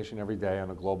information every day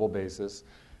on a global basis.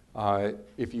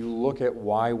 If you look at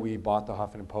why we bought the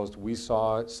Huffington Post, we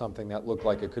saw something that looked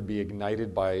like it could be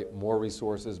ignited by more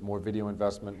resources, more video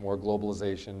investment, more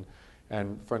globalization.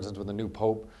 And for instance, when the new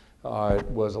Pope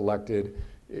was elected,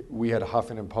 we had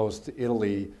Huffington Post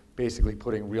Italy basically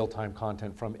putting real-time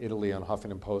content from Italy on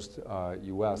Huffington Post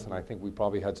US, and I think we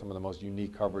probably had some of the most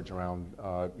unique coverage around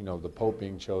the Pope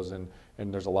being chosen,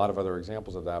 and there's a lot of other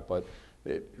examples of that, but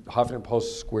Huffington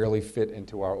Post squarely fit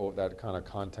into that kind of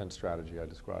content strategy I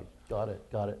described. Got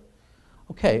it.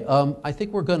 Okay, I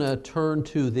think we're going to turn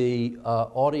to the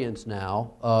audience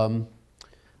now,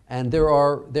 and there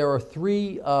are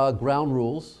three ground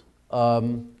rules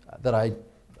that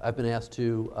I've been asked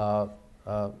to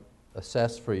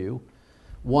assess for you.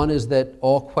 One is that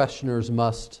all questioners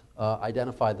must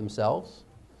identify themselves.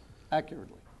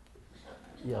 Accurately.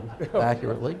 Yeah,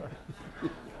 accurately.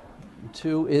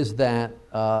 Two is that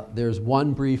there's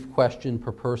one brief question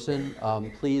per person.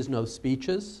 Please, no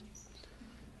speeches.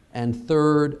 And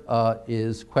third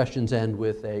is questions end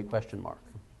with a question mark,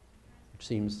 which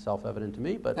seems self-evident to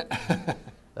me, but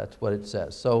that's what it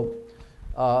says. So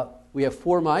we have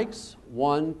 4 mics,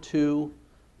 1, 2,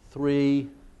 3,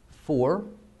 4,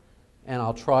 and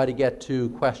I'll try to get to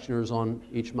questioners on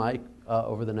each mic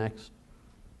over the next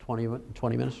 20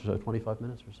 minutes or so, 25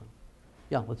 minutes or so.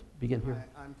 Yeah, let's begin here.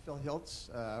 Hi, I'm Phil Hiltz,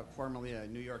 formerly a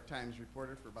New York Times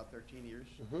reporter for about 13 years.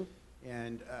 Mm-hmm.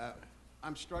 And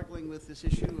I'm struggling with this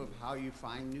issue of how you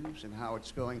find news and how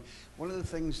it's going. One of the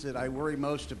things that I worry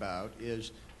most about is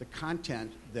the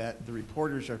content that the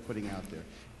reporters are putting out there.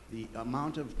 The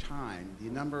amount of time, the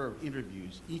number of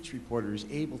interviews each reporter is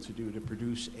able to do to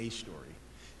produce a story.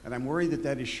 And I'm worried that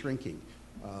that is shrinking.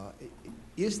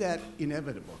 Is that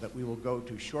inevitable, that we will go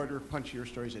to shorter, punchier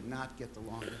stories and not get the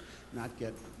longer, not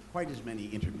get quite as many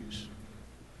interviews?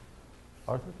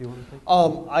 Arthur, do you want to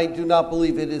take I do not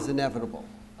believe it is inevitable.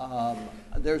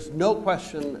 There's no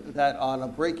question that on a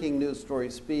breaking news story,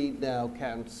 speed now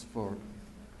counts for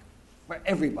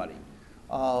everybody.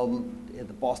 In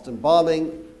the Boston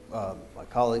bombing, my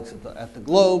colleagues at the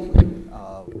Globe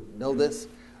know this,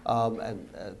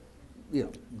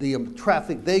 the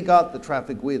traffic they got, the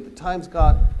traffic we at the Times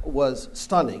got, was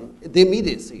stunning. The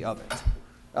immediacy of it.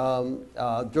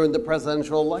 During the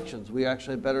presidential elections, we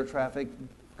actually had better traffic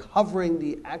covering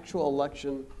the actual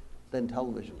election than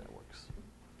television networks.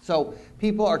 So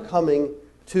people are coming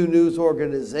to news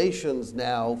organizations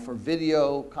now for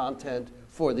video content,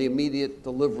 for the immediate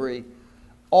delivery.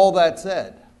 All that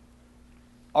said,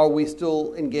 are we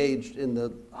still engaged in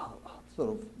the sort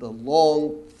of the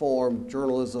long-form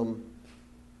journalism?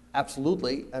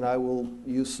 Absolutely, and I will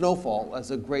use Snowfall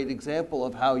as a great example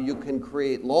of how you can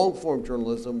create long-form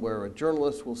journalism where a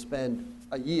journalist will spend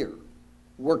a year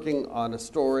working on a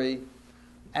story,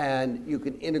 and you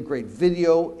can integrate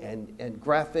video and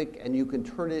graphic, and you can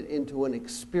turn it into an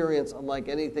experience unlike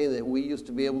anything that we used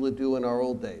to be able to do in our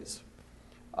old days.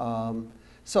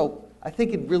 So I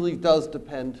think it really does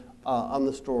depend on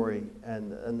the story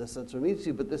and the sense of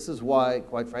immediacy, but this is why,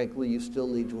 quite frankly, you still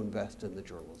need to invest in the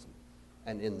journalism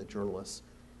and in the journalists.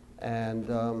 And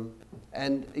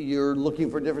you're looking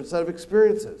for a different set of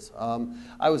experiences.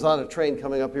 I was on a train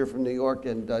coming up here from New York,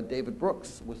 and David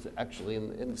Brooks was actually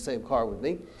in the same car with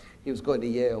me. He was going to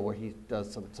Yale, where he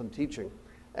does some teaching.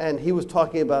 And he was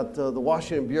talking about the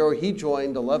Washington Bureau he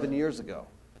joined 11 years ago,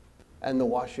 and the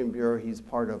Washington Bureau he's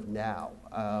part of now.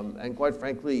 And quite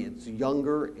frankly, it's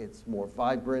younger, it's more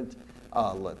vibrant.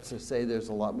 Let's just say there's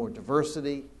a lot more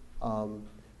diversity.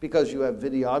 Because you have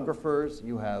videographers,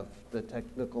 you have the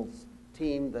technical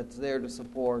team that's there to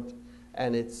support,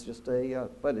 and it's just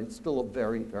but it's still a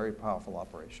very, very powerful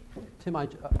operation. Tim, I'll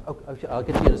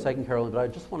get to you in a second, Carolyn, but I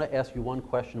just want to ask you one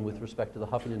question with respect to the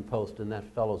Huffington Post and that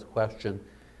fellow's question.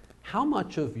 How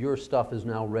much of your stuff is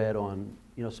now read on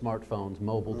smartphones,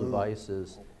 mobile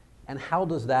devices, and how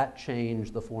does that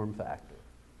change the form factor?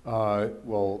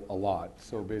 Well, a lot.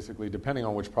 So basically, depending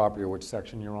on which property or which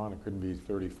section you're on, it could be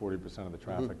 30-40% of the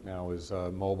traffic now is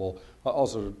mobile.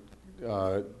 Also,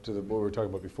 to what we were talking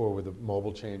about before with the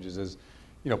mobile changes is,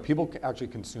 people actually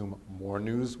consume more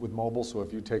news with mobile. So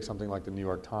if you take something like the New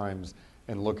York Times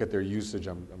and look at their usage,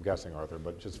 I'm guessing, Arthur,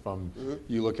 but just from,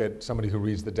 you look at somebody who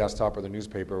reads the desktop or the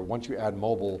newspaper, once you add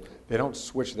mobile, they don't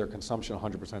switch their consumption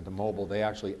 100% to mobile. They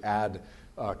actually add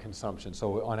consumption.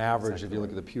 So on average, if you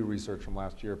look at the Pew Research from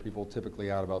last year, people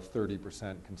typically add about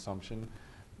 30% consumption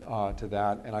to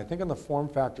that. And I think on the form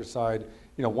factor side,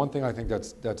 one thing I think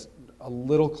that's a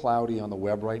little cloudy on the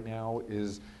web right now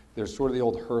is there's sort of the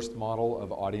old Hearst model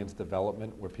of audience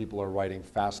development where people are writing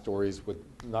fast stories with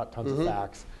not tons of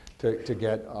facts to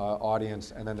get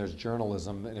audience, and then there's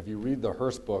journalism. And if you read the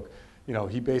Hearst book,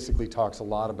 he basically talks a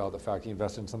lot about the fact he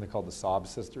invested in something called the Sob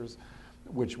Sisters,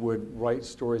 which would write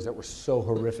stories that were so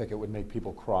horrific it would make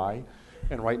people cry.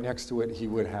 And right next to it, he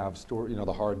would have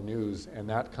the hard news, and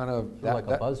that kind of like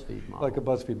a BuzzFeed model. Like a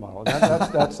BuzzFeed model.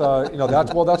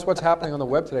 And that's what's happening on the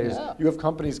web today. Is you have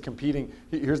companies competing.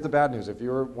 Here's the bad news: if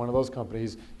you're one of those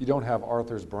companies, you don't have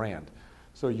Arthur's brand,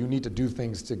 so you need to do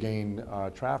things to gain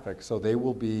traffic. So they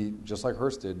will be, just like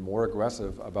Hearst did, more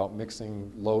aggressive about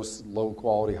mixing low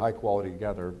quality, high quality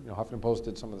together. Huffington Post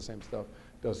did some of the same stuff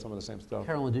does some of the same stuff.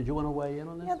 Carolyn, did you want to weigh in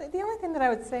on this? Yeah, the only thing that I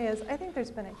would say is I think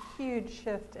there's been a huge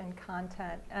shift in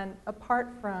content, and apart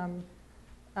from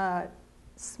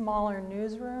smaller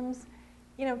newsrooms,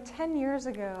 10 years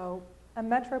ago, a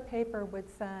metro paper would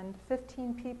send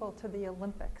 15 people to the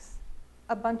Olympics,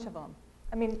 a bunch of them.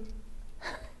 I mean,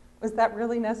 was that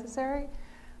really necessary?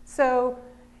 So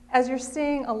as you're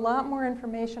seeing a lot more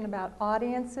information about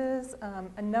audiences,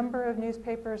 a number of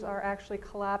newspapers are actually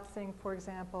collapsing, for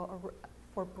example,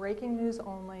 for breaking news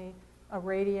only, a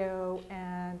radio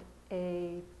and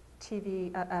a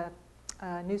TV,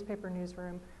 a newspaper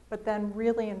newsroom, but then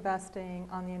really investing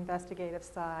on the investigative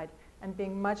side and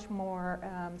being much more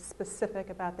specific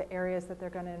about the areas that they're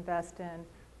going to invest in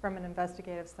from an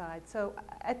investigative side. So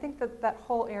I think that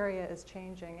whole area is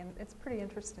changing, and it's pretty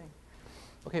interesting.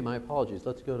 Okay, my apologies.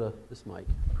 Let's go to this mic.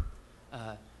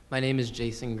 My name is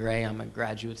Jason Gray. I'm a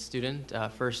graduate student.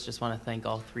 First, just want to thank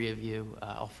all three of you,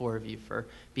 all four of you, for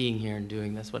being here and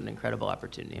doing this. What an incredible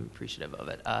opportunity. I'm appreciative of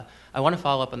it. I want to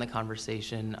follow up on the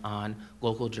conversation on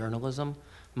local journalism.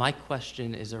 My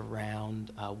question is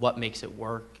around what makes it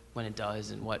work when it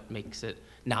does and what makes it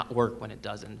not work when it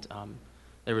doesn't.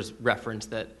 There was reference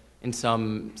that in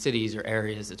some cities or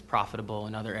areas it's profitable,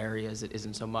 in other areas it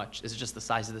isn't so much. Is it just the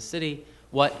size of the city?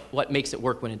 What makes it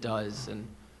work when it does, and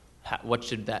what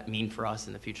should that mean for us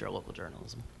in the future of local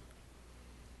journalism?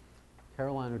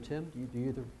 Caroline or Tim, do you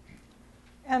either?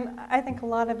 I think a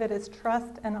lot of it is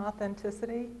trust and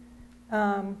authenticity.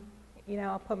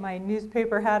 I'll put my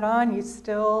newspaper hat on.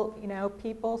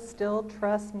 People still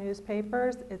trust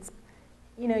newspapers. It's,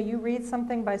 you read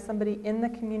something by somebody in the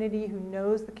community who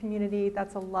knows the community.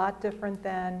 That's a lot different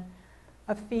than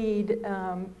a feed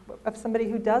of somebody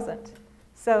who doesn't.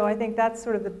 So I think that's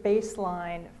sort of the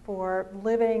baseline for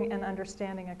living and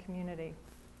understanding a community.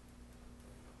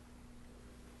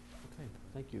 Okay,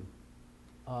 thank you.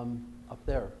 Up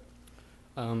there.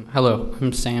 Hello,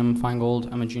 I'm Sam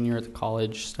Feingold. I'm a junior at the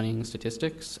college studying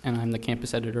statistics, and I'm the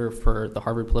campus editor for the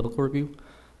Harvard Political Review.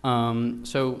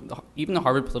 Even the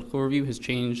Harvard Political Review has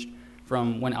changed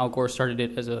from when Al Gore started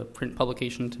it as a print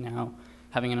publication to now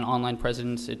having an online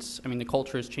presence. The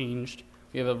culture has changed.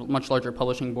 We have a much larger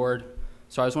publishing board.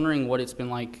 So I was wondering what it's been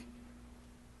like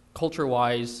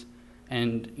culture-wise,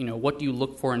 and what do you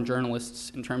look for in journalists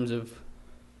in terms of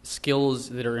skills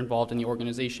that are involved in the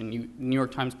organization. New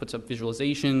York Times puts up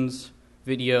visualizations,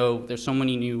 video. There's so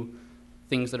many new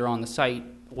things that are on the site.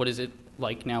 What is it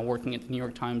like now working at the New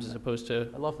York Times as opposed to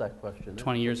I love that question.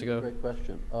 20 years ago? Great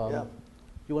question. Yeah.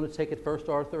 Do you want to take it first,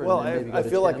 Arthur? Well, and then maybe I go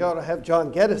feel to like Tim? I ought to have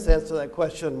John Geddes answer that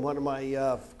question. One of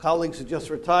my colleagues who just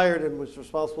retired and was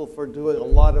responsible for doing a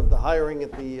lot of the hiring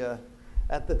at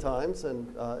the Times and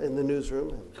in the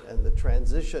newsroom and the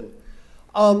transition.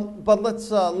 But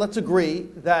let's agree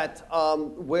that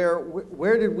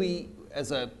where did we,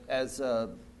 as an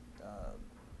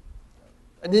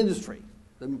industry,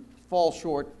 fall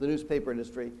short? The newspaper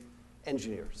industry,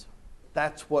 engineers.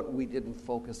 That's what we didn't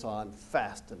focus on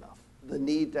fast enough. The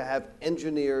need to have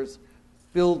engineers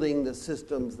building the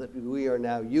systems that we are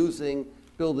now using,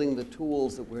 building the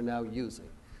tools that we're now using.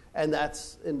 And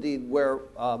that's indeed where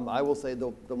I will say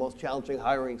the most challenging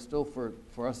hiring still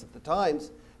for us at the Times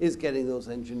is getting those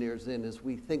engineers in as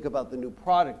we think about the new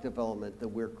product development that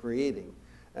we're creating.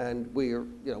 And we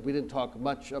didn't talk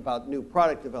much about new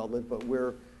product development, but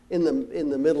we're in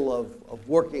the middle of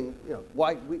working.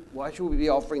 Why should we be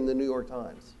offering the New York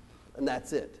Times? And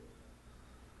that's it.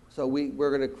 So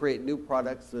we're going to create new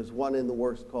products. There's one in the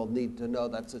works called Need to Know.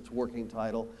 That's its working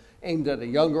title, aimed at a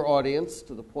younger audience,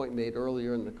 to the point made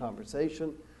earlier in the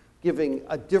conversation, giving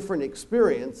a different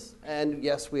experience. And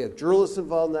yes, we have journalists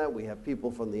involved in that. We have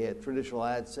people from the traditional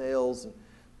ad sales,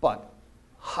 but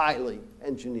highly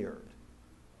engineered,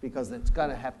 because it's going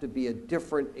to have to be a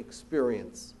different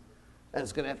experience. And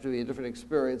it's going to have to be a different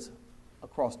experience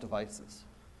across devices.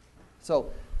 So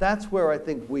that's where I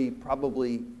think we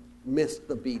probably missed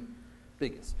the beat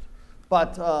biggest.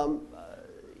 But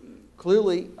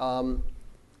clearly,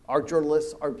 our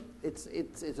journalists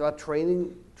it's about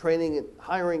training, and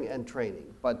hiring and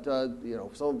training. But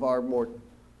some of our more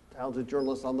talented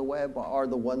journalists on the web are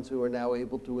the ones who are now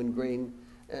able to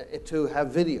to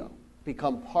have video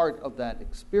become part of that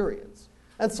experience.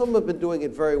 And some have been doing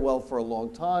it very well for a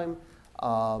long time.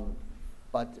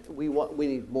 But we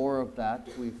need more of that.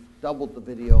 We've doubled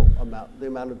the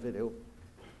amount of video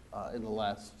in the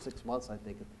last 6 months, I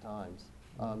think, at the Times.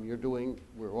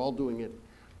 We're all doing it.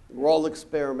 We're all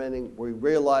experimenting. We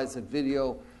realize that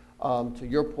video, to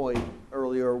your point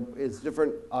earlier, is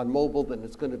different on mobile than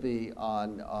it's going to be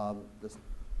on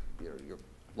your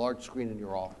large screen in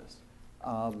your office.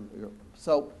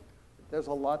 So there's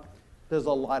a lot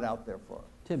out there for us.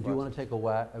 Tim, do you want to take a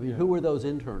whack? I mean, who were those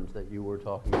interns that you were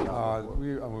talking about?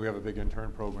 We have a big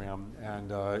intern program, and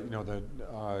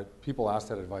people ask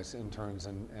that advice, interns,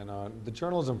 and the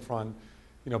journalism front,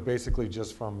 basically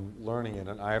just from learning it,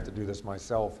 and I have to do this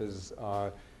myself, is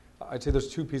I'd say there's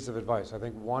two pieces of advice. I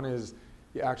think one is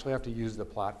you actually have to use the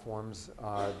platforms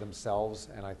themselves,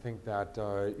 and I think that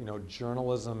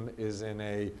journalism is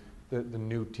in the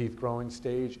new teeth growing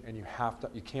stage, and you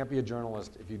can't be a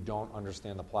journalist if you don't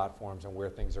understand the platforms and where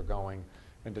things are going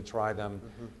and to try them.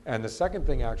 Mm-hmm. And the second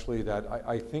thing actually that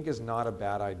I think is not a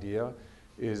bad idea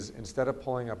is instead of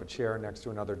pulling up a chair next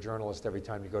to another journalist every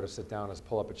time you go to sit down, is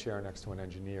pull up a chair next to an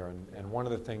engineer. And one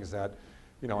of the things that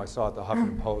I saw at the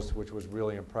Huffington Post, which was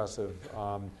really impressive,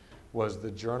 was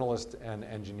the journalist and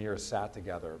engineer sat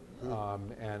together.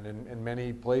 And in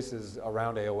many places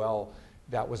around AOL,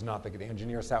 that was not the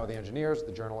engineer sat with the engineers,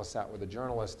 the journalist sat with the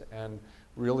journalist, and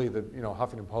really the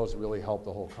Huffington Post really helped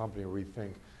the whole company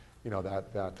rethink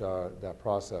that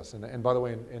process. And by the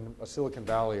way, in Silicon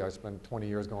Valley, I spent 20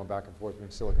 years going back and forth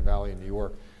between Silicon Valley and New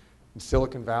York. In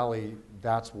Silicon Valley,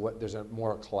 there's a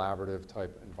more collaborative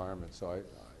type environment. So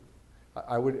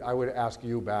I would ask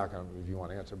you back, I don't know if you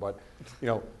want to answer, but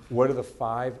what are the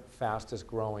 5 fastest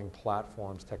growing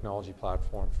platforms, technology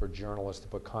platforms for journalists to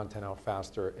put content out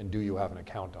faster, and do you have an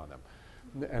account on them?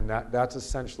 And that's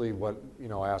essentially what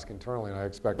I ask internally, and I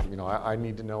expect I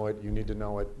need to know it, you need to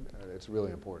know it. It's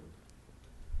really important.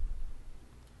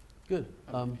 Good.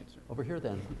 Over here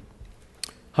then.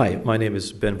 Hi, my name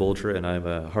is Ben Bolger, and I'm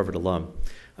a Harvard alum.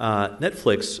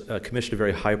 Netflix commissioned a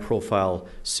very high-profile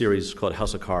series called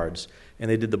House of Cards, and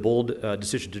they did the bold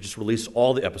decision to just release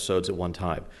all the episodes at one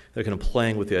time. They're kind of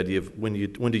playing with the idea of when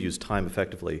to use time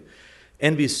effectively.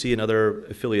 NBC and other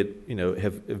affiliate,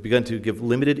 have begun to give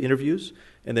limited interviews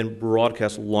and then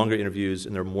broadcast longer interviews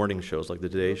in their morning shows, like the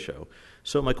Today Show.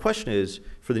 So my question is,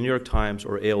 for the New York Times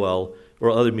or AOL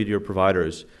or other media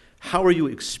providers, how are you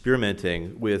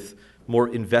experimenting with more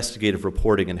investigative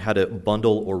reporting and how to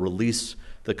bundle or release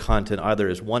the content either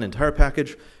as one entire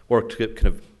package or to kind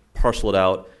of parcel it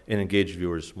out and engage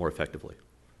viewers more effectively?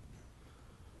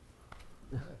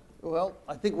 Well,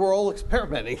 I think we're all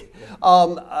experimenting.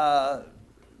 I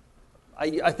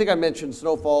think I mentioned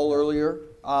Snowfall earlier.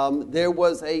 There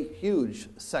was a huge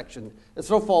section, and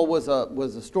Snowfall was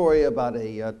a story about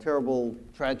a terrible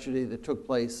tragedy that took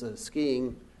place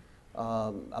skiing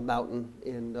a mountain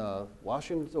in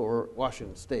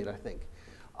Washington State, I think.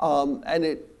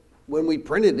 And when we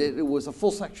printed it, it was a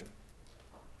full section.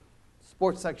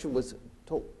 Sports section was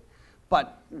told.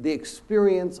 But the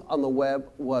experience on the web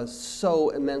was so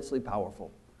immensely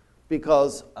powerful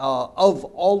because of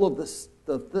all of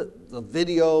the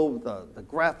video, the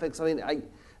graphics. I mean,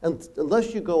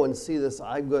 unless you go and see this,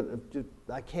 I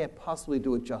can't possibly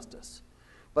do it justice.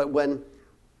 But when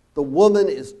the woman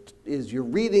you're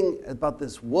reading about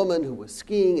this woman who was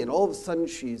skiing, and all of a sudden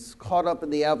she's caught up in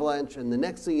the avalanche, and the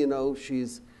next thing you know,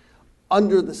 she's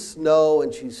under the snow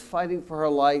and she's fighting for her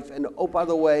life. And oh, by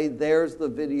the way, there's the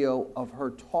video of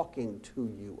her talking to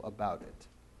you about it.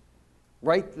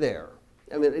 Right there.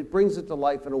 I mean, it brings it to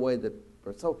life in a way that,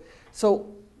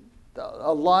 so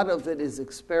a lot of it is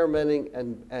experimenting,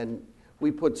 and we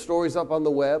put stories up on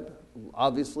the web,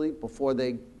 obviously, before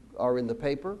they are in the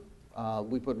paper.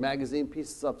 We put magazine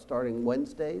pieces up starting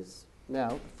Wednesdays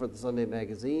now for the Sunday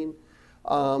magazine.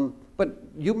 But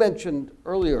you mentioned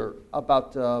earlier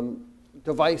about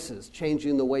devices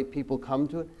changing the way people come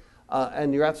to it,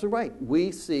 and you're absolutely right.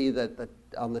 We see that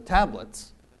on the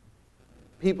tablets,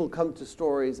 people come to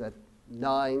stories at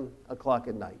 9 o'clock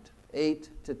at night, 8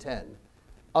 to 10.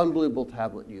 Unbelievable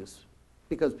tablet use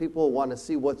because people want to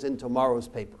see what's in tomorrow's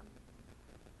paper.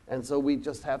 And so we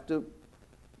just have to,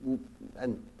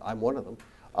 and I'm one of them,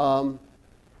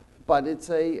 but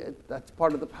that's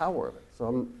part of the power of it.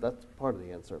 So that's part of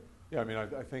the answer. Yeah, I mean,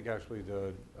 I think actually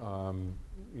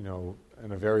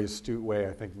in a very astute way,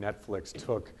 I think Netflix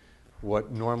took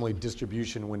what normally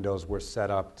distribution windows were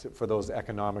set up for those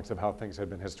economics of how things had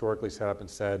been historically set up and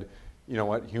said, you know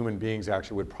what, human beings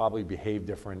actually would probably behave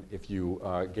different if you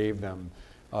gave them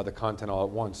the content all at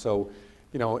once. So,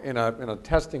 in a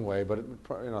testing way, but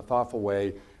in a thoughtful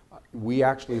way, we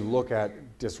actually look at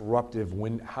disruptive,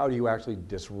 how do you actually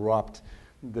disrupt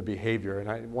the behavior?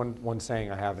 And one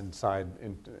saying I have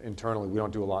internally, we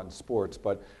don't do a lot in sports,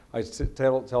 but I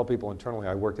tell people internally,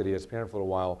 I worked at ESPN for a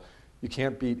while, you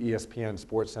can't beat ESPN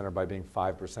Sports Center by being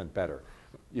 5% better.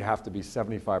 You have to be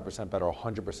 75% better,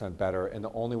 100% better, and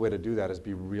the only way to do that is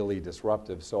be really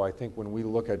disruptive. So I think when we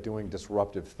look at doing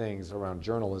disruptive things around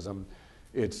journalism,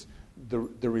 it's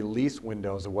the release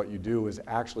windows of what you do is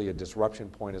actually a disruption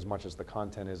point as much as the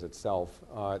content is itself.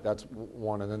 That's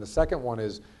one. And then the second one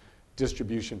is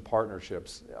distribution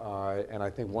partnerships. And I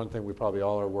think one thing we probably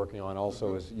all are working on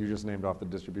also is, you just named off the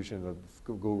distribution of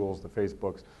the Googles, the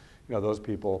Facebooks, those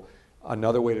people.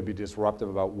 Another way to be disruptive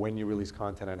about when you release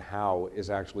content and how is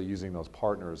actually using those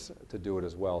partners to do it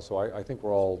as well. So I think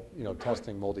we're all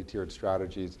testing multi-tiered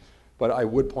strategies. But I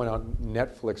would point out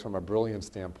Netflix, from a brilliance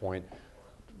standpoint,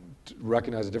 to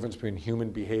recognize the difference between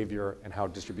human behavior and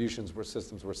how systems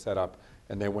were set up,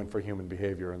 and they went for human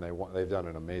behavior, and they've done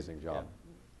an amazing job.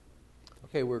 Yeah.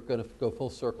 Okay, we're going to go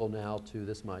full circle now to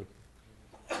this mic.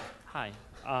 Hi,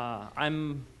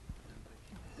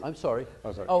 I'm sorry.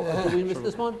 Oh, sorry. Oh, did we miss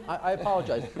this one? I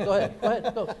apologize. Go ahead.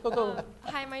 Go.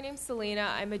 Hi, my name's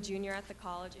Selena. I'm a junior at the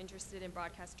college interested in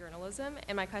broadcast journalism.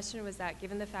 And my question was that,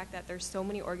 given the fact that there's so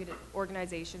many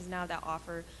organizations now that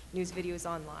offer news videos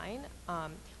online,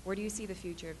 where do you see the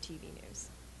future of TV news?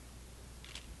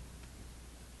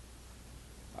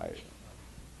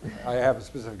 I have a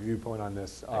specific viewpoint on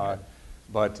this,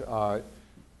 but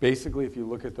basically, if you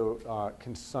look at the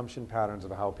consumption patterns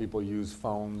of how people use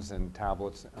phones and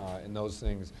tablets and those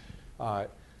things, the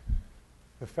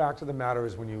fact of the matter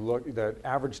is, when you look, the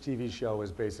average TV show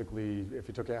is basically, if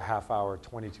you took a half hour,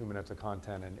 22 minutes of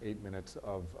content and 8 minutes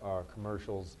of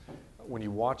commercials. When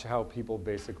you watch how people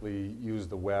basically use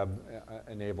the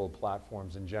web-enabled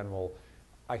platforms in general,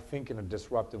 I think in a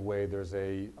disruptive way, there's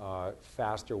a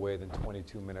faster way than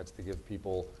 22 minutes to give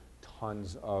people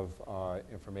tons of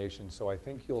information. So I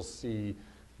think you'll see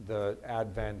the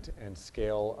advent and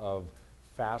scale of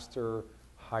faster,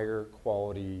 higher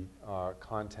quality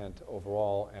content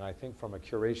overall. And I think from a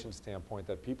curation standpoint,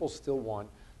 that people still want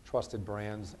trusted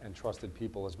brands and trusted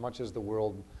people. As much as the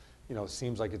world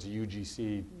seems like it's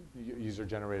UGC,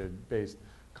 user-generated based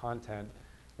content,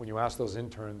 when you ask those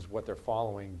interns what they're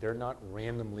following, they're not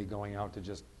randomly going out to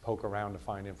just poke around to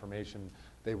find information.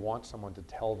 They want someone to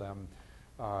tell them.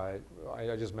 I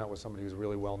just met with somebody who's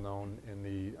really well known in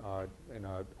an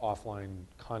offline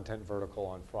content vertical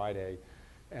on Friday,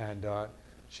 and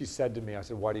she said to me, I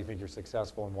said, "Why do you think you're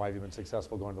successful, and why have you been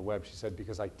successful going to the web?" She said,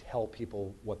 "Because I tell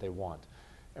people what they want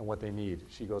and what they need."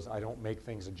 She goes, "I don't make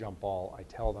things a jump ball, I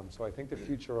tell them." So I think the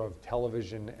future of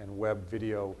television and web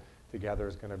video together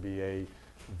is going to be a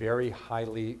very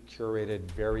highly curated,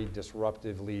 very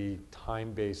disruptively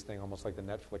time-based thing, almost like the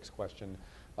Netflix question,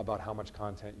 about how much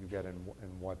content you get in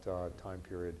what time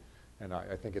period. And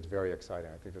I think it's very exciting.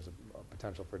 I think there's a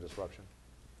potential for disruption.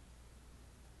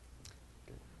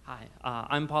 Hi,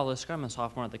 I'm Paul Lisker. I'm a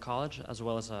sophomore at the college, as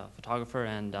well as a photographer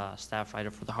and staff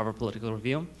writer for the Harvard Political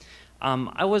Review.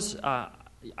 I was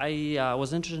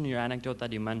interested in your anecdote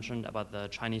that you mentioned about the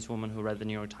Chinese woman who read the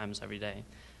New York Times every day.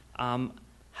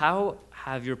 How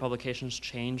have your publications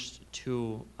changed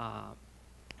to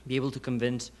be able to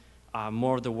convince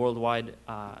more of the worldwide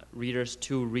readers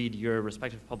to read your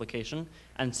respective publication?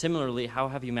 And similarly, how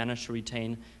have you managed to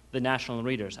retain the national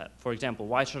readers? For example,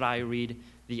 why should I read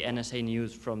the NSA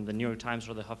news from the New York Times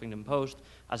or the Huffington Post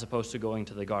as opposed to going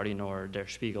to the Guardian or Der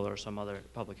Spiegel or some other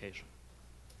publication?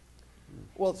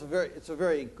 Well, it's a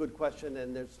very good question,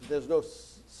 and there's no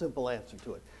simple answer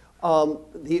to it.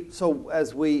 So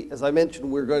as I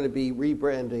mentioned, we're going to be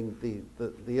rebranding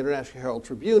the International Herald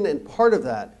Tribune, and part of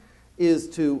that is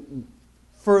to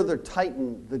further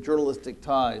tighten the journalistic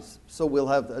ties. So we'll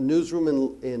have a newsroom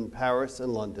in Paris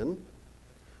and London.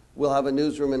 We'll have a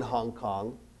newsroom in Hong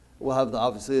Kong. We'll have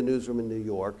obviously a newsroom in New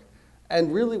York.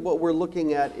 And really what we're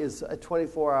looking at is a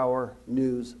 24-hour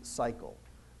news cycle.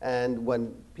 And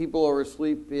when people are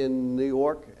asleep in New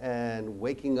York and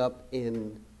waking up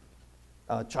in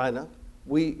China,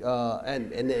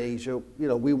 and in Asia,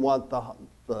 we want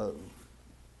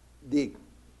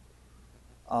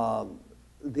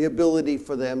the ability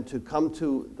for them to come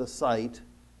to the site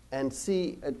and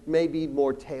see it may be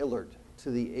more tailored to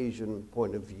the Asian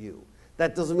point of view.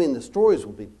 That doesn't mean the stories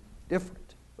will be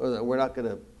different, or that we're not going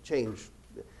to change,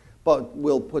 but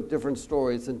we'll put different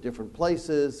stories in different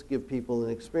places, give people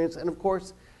an experience. And of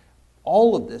course,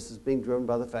 all of this is being driven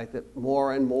by the fact that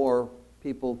more and more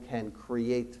people can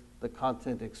create the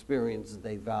content experience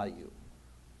they value.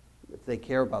 If they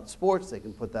care about sports, they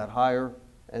can put that higher,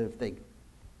 and if they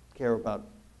care about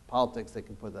politics, they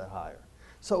can put that higher.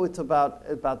 So it's about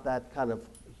that kind of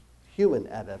human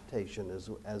adaptation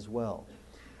as well.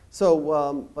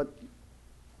 So, but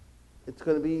it's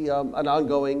going to be an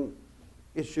ongoing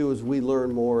issue as we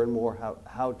learn more and more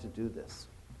how to do this.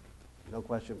 No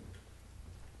question.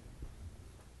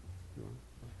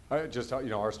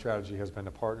 Our strategy has been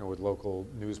to partner with local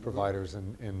news providers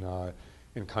in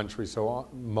in country. So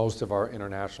most of our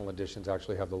international editions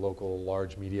actually have the local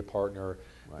large media partner,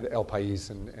 El País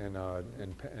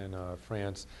in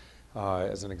France,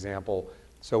 as an example.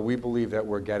 So we believe that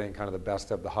we're getting kind of the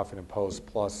best of the Huffington Post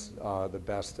plus the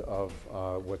best of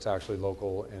what's actually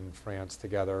local in France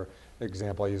together. The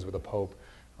example I use with the Pope.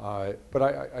 But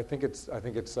I think it's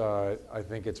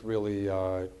really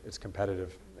it's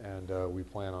competitive, and we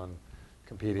plan on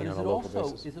competing on a local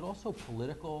basis. Is it also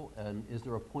political, and is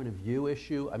there a point of view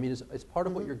issue? I mean, is part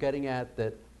of what you're getting at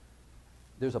that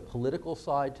there's a political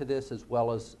side to this as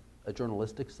well as a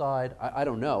journalistic side? I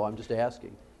don't know. I'm just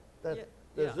asking.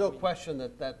 There's no question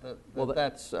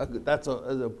that's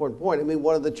an important point. I mean,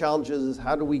 one of the challenges is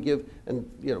how do we give, and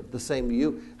the same to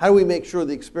you, how do we make sure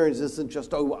the experience isn't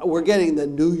just, we're getting the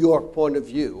New York point of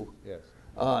view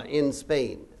in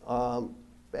Spain.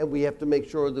 And we have to make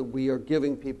sure that we are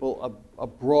giving people a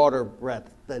broader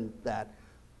breadth than that.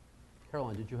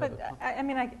 Caroline, did you have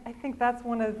I think that's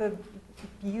one of the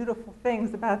beautiful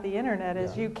things about the internet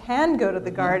is you can go to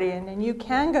The Guardian and you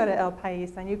can go to El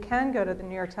País and you can go to the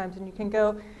New York Times and you can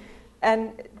go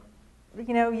and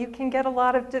you can get a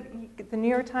lot of the New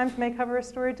York Times may cover a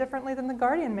story differently than The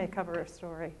Guardian may cover a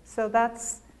story. So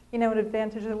that's an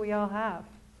advantage that we all have.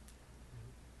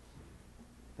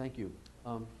 Thank you.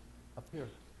 Up here.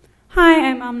 Hi,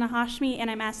 I'm Amna Hashmi, and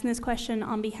I'm asking this question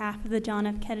on behalf of the John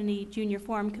F. Kennedy Jr.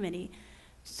 Forum Committee.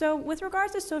 So with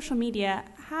regards to social media,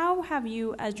 how have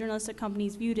you as journalistic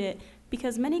companies viewed it?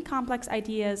 Because many complex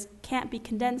ideas can't be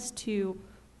condensed to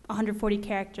 140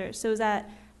 characters. So is that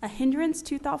a hindrance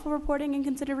to thoughtful reporting and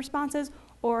considered responses,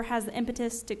 or has the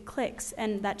impetus to clicks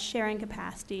and that sharing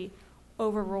capacity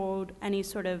overruled any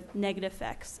sort of negative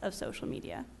effects of social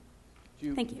media?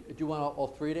 Thank you. Do you want all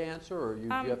three to answer, or do you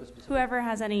have a specific? Whoever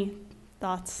has any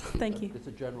thoughts. Thank you. It's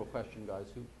a general question, guys.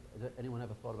 Anyone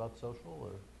have a thought about social or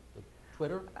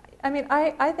Twitter? I mean,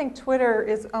 I think Twitter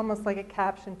is almost like a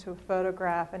caption to a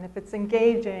photograph, and if it's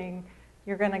engaging,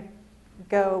 you're going to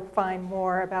go find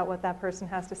more about what that person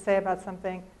has to say about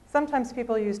something. Sometimes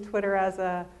people use Twitter as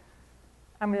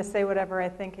I'm going to say whatever I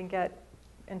think and get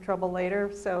in trouble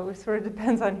later, so it sort of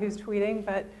depends on who's tweeting,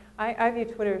 but I view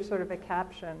Twitter as sort of a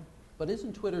caption. But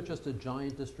isn't Twitter just a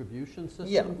giant distribution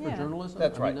system for journalism?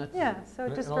 That's right. So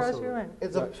it just draws you in.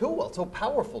 It's a tool. It's a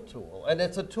powerful tool. And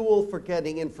it's a tool for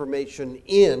getting information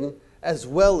in as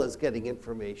well as getting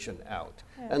information out.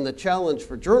 Yeah. And the challenge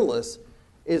for journalists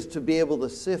is to be able to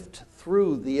sift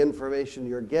through the information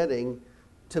you're getting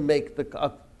to make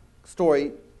a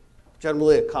story,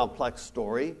 generally a complex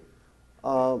story,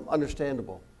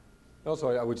 understandable.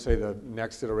 Also, I would say the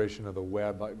next iteration of the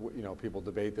web, people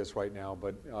debate this right now,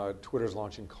 but Twitter's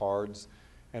launching cards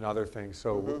and other things.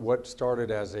 So what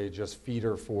started as a just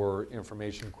feeder for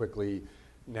information quickly,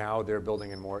 now they're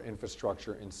building in more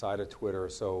infrastructure inside of Twitter.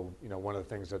 So, one of the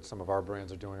things that some of our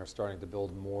brands are doing are starting to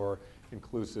build more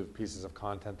inclusive pieces of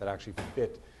content that actually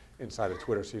fit inside of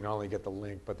Twitter. So you not only get the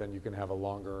link, but then you can have a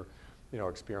longer,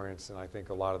 experience. And I think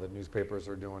a lot of the newspapers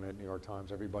are doing it, New York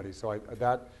Times, everybody. So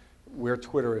where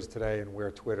Twitter is today and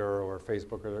where Twitter or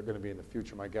Facebook are going to be in the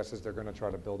future, my guess is they're going to try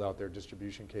to build out their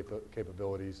distribution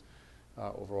capabilities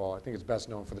overall. I think it's best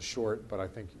known for the short, but I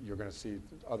think you're going to see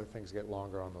other things get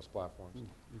longer on those platforms.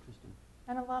 Interesting.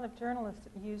 And a lot of journalists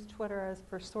use Twitter as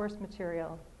for source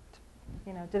material.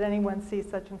 Did anyone see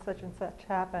such and such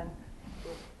happen?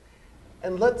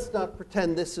 And let's not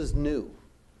pretend this is new.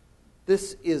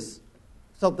 This is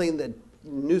something that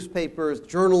newspapers,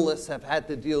 journalists have had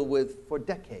to deal with for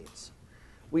decades.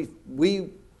 We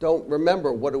don't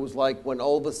remember what it was like when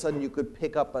all of a sudden you could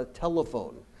pick up a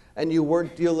telephone and you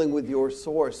weren't dealing with your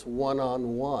source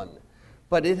one-on-one.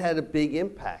 But it had a big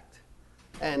impact.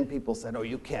 And people said,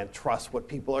 you can't trust what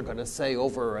people are going to say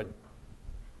over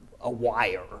a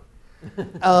wire.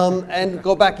 And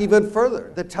go back even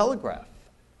further, the telegraph.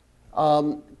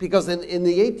 Because in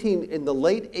the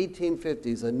late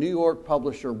 1850s, a New York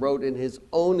publisher wrote in his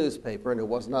own newspaper, and it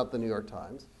was not the New York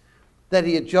Times, that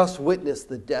he had just witnessed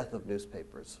the death of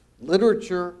newspapers.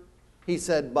 Literature, he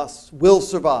said, will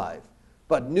survive,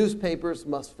 but newspapers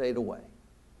must fade away.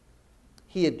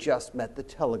 He had just met the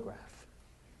telegraph.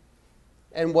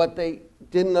 And what they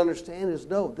didn't understand is,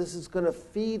 no, this is going to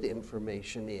feed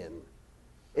information in.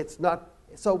 It's not,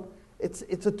 so it's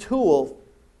a tool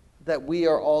that we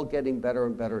are all getting better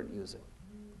and better at using.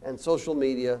 And social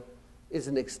media is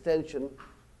an extension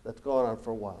that's gone on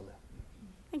for a while now.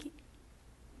 Thank you.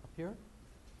 Up here?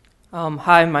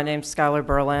 Hi, my name's Skylar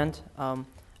Burland.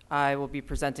 I will be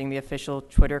presenting the official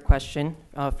Twitter question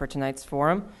for tonight's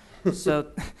forum. So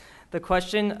the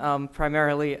question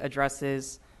primarily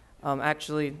addresses,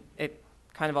 it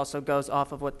kind kind of also goes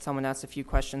off of what someone asked a few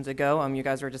questions ago. You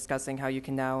guys were discussing how you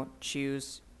can now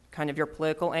choose kind of your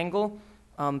political angle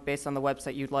based on the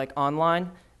website you'd like online.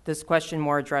 This question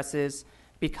more addresses,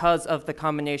 because of the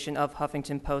combination of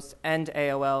Huffington Post and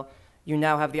AOL, you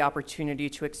now have the opportunity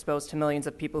to expose to millions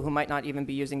of people who might not even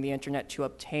be using the internet to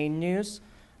obtain news.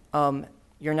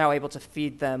 You're now able to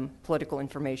feed them political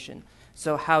information.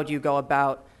 So how do you go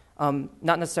about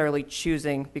not necessarily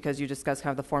choosing, because you discussed kind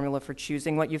of the formula for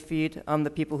choosing what you feed the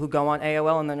people who go on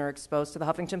AOL and then are exposed to the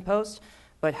Huffington Post,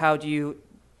 but how do you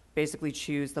basically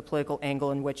choose the political angle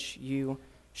in which you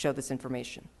show this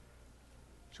information?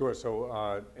 Sure.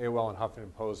 So AOL and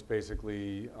Huffington Post,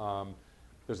 basically,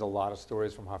 there's a lot of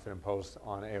stories from Huffington Post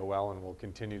on AOL and will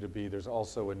continue to be. There's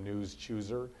also a news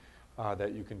chooser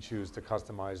that you can choose to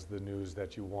customize the news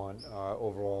that you want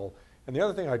overall. And the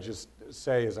other thing I'd just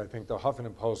say is I think the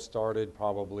Huffington Post started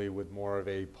probably with more of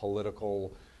a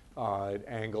political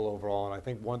angle overall. And I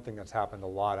think one thing that's happened a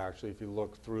lot, actually, if you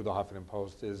look through the Huffington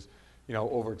Post is,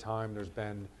 over time there's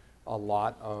been a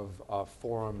lot of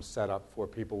forums set up for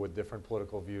people with different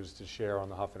political views to share on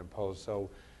the Huffington Post. So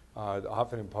the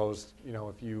Huffington Post,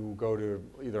 if you go to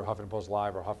either Huffington Post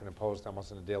Live or Huffington Post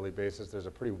almost on a daily basis, there's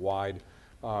a pretty wide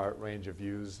range of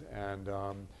views. And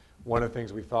one of the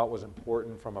things we thought was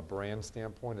important from a brand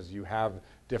standpoint is you have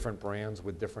different brands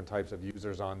with different types of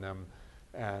users on them.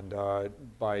 And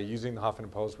by using the Huffington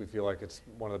Post, we feel like it's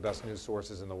one of the best news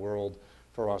sources in the world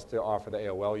for us to offer the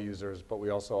AOL users, but we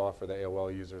also offer the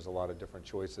AOL users a lot of different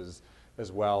choices as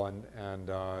well.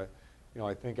 And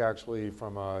I think actually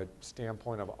from a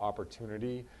standpoint of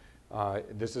opportunity,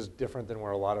 this is different than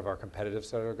where a lot of our competitive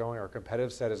set are going. Our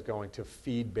competitive set is going to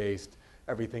feed-based.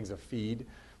 Everything's a feed,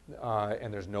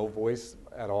 and there's no voice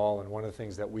at all. And one of the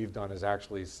things that we've done is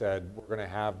actually said we're going to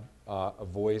have a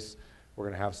voice, we're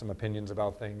going to have some opinions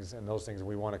about things and those things, and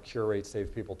we want to curate,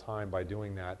 save people time by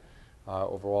doing that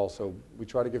overall. So we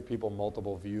try to give people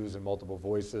multiple views and multiple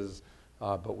voices,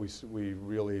 but we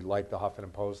really like the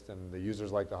Huffington Post, and the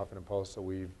users like the Huffington Post. So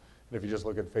and if you just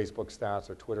look at Facebook stats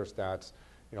or Twitter stats,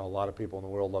 a lot of people in the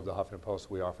world love the Huffington Post.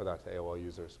 We offer that to AOL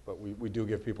users, but we do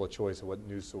give people a choice of what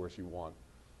news source you want.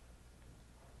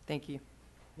 Thank you.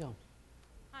 Yeah.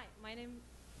 Hi, my name.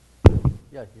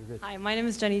 Yeah, you're good. Hi, my name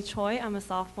is Jenny Choi. I'm a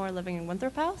sophomore living in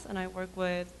Winthrop House, and I work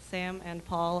with Sam and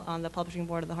Paul on the publishing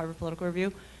board of the Harvard Political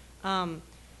Review.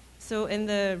 So in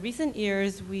the recent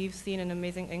years, we've seen an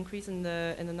amazing increase in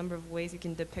the number of ways you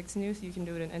can depict news. You can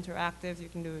do it in interactives. You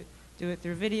can do it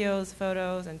through videos,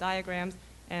 photos, and diagrams.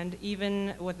 And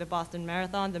even with the Boston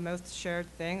Marathon, the most shared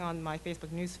thing on my Facebook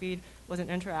newsfeed was an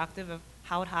interactive of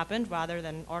how it happened rather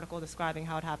than an article describing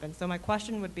how it happened. So my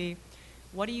question would be,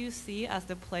 what do you see as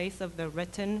the place of the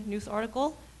written news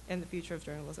article in the future of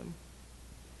journalism?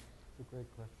 That's a great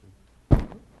question.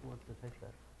 Who wants to take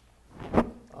that?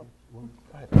 Go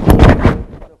ahead.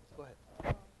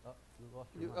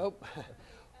 No, go ahead.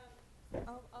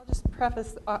 I'll just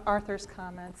preface Arthur's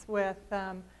comments with,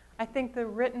 I think the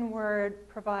written word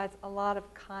provides a lot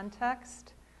of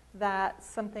context that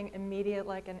something immediate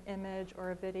like an image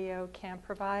or a video can't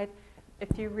provide.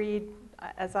 If you read,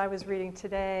 as I was reading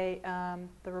today,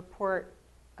 the report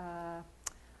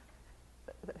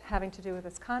having to do with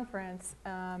this conference,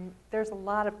 there's a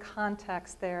lot of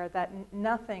context there that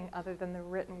nothing other than the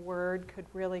written word could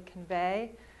really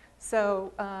convey.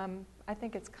 So I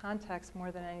think it's context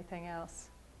more than anything else.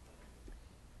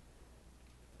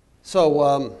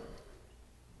 So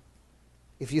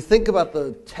if you think about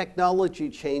the technology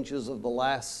changes of the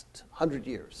last 100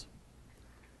 years,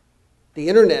 the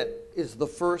internet is the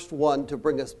first one to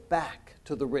bring us back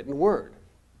to the written word.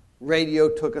 Radio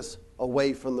took us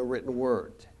away from the written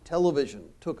word. Television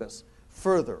took us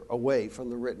further away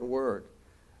from the written word.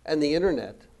 And the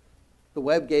internet, the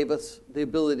web, gave us the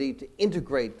ability to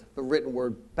integrate the written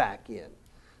word back in.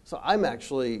 So I'm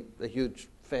actually a huge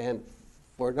fan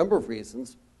for a number of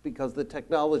reasons, because the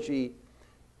technology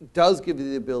does give you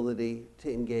the ability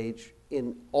to engage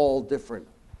in all different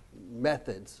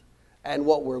methods. And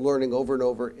what we're learning over and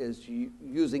over is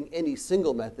using any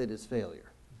single method is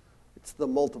failure. It's the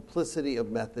multiplicity of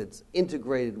methods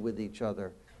integrated with each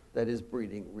other that is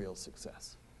breeding real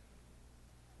success.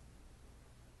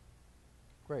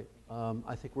 Great.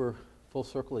 I think we're full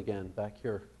circle again, back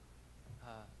here.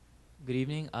 Good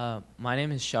evening. My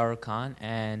name is Shah Rukh Khan,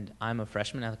 and I'm a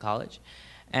freshman at the college.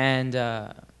 And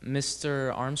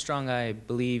Mr. Armstrong, I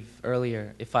believe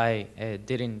earlier, if I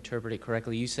did interpret it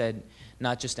correctly, you said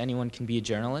not just anyone can be a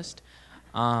journalist.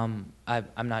 I'm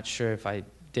not sure if I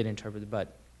did interpret it,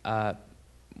 but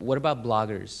what about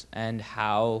bloggers, and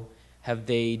how have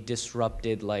they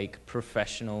disrupted like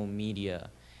professional media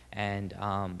and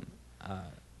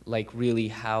like really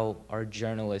how are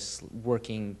journalists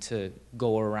working to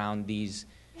go around these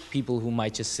people who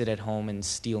might just sit at home and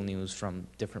steal news from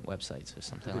different websites or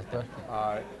something like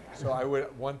that?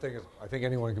 One thing is, I think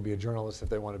anyone can be a journalist if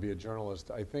they want to be a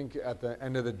journalist. I think at the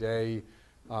end of the day,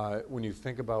 when you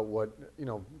think about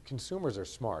consumers are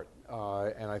smart.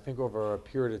 And I think over a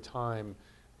period of time,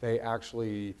 they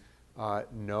actually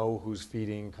know who's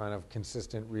feeding kind of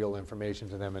consistent, real information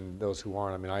to them and those who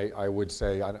aren't. I mean, I would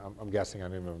say, I'm guessing, I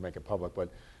didn't even make it public, but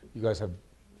you guys have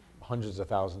hundreds of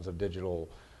thousands of digital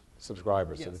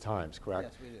subscribers to the Times,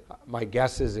 correct? Yes, we do. My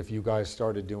guess is if you guys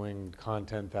started doing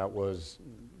content that was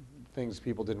things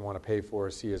people didn't want to pay for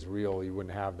or see as real, you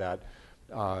wouldn't have that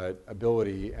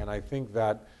ability. And I think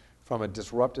that from a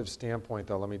disruptive standpoint,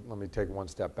 though, let me take one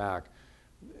step back.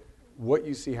 What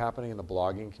you see happening in the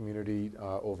blogging community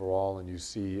overall, and you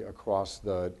see across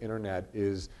the internet,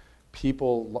 is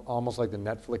people, almost like the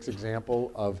Netflix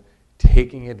example, of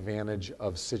taking advantage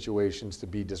of situations to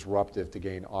be disruptive to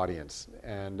gain audience.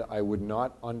 And I would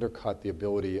not undercut the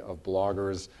ability of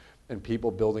bloggers and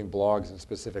people building blogs in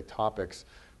specific topics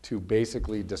to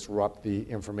basically disrupt the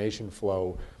information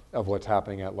flow of what's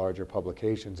happening at larger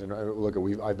publications. And look,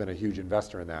 I've been a huge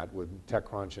investor in that with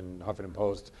TechCrunch and Huffington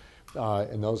Post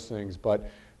and those things. But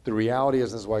the reality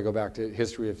is, this is why I go back to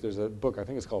history. If there's a book, I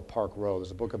think it's called Park Row. There's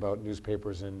a book about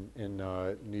newspapers in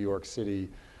New York City.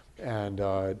 And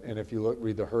if you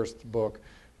read the Hearst book,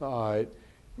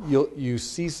 you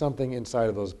see something inside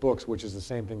of those books, which is the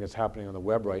same thing that's happening on the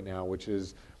web right now, which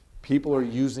is people are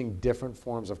using different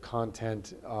forms of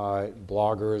content,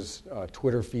 bloggers,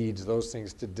 Twitter feeds, those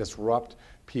things to disrupt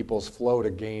people's flow to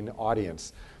gain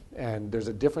audience. And there's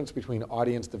a difference between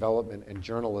audience development and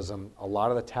journalism. A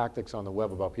lot of the tactics on the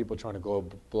web about people trying to grow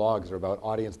blogs are about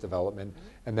audience development,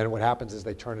 and then what happens is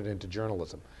they turn it into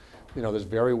journalism. There's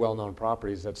very well-known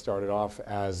properties that started off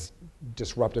as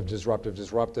disruptive,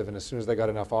 and as soon as they got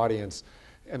enough audience,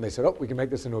 and they said, oh, we can make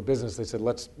this into a business, they said,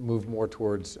 let's move more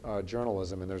towards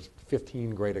journalism, and there's 15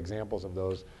 great examples of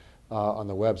those on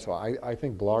the web. So I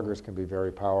think bloggers can be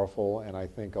very powerful, and I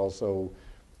think also,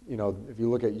 if you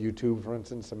look at YouTube, for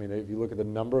instance, I mean, if you look at the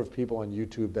number of people on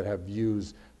YouTube that have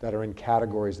views that are in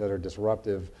categories that are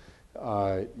disruptive,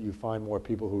 you find more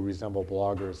people who resemble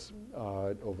bloggers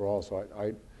overall. So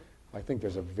I think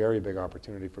there's a very big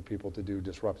opportunity for people to do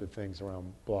disruptive things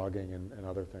around blogging and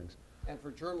other things. And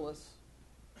for journalists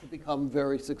to become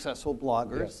very successful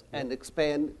bloggers and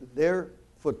expand their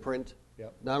footprint,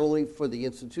 not only for the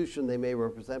institution they may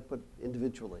represent, but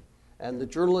individually. And the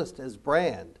journalist as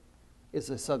brand is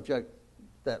a subject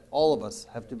that all of us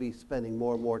have to be spending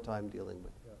more and more time dealing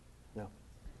with. Yeah.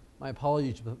 My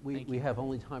apologies, but we have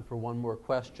only time for one more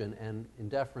question, and in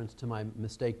deference to my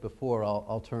mistake before,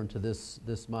 I'll turn to this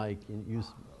mic and use.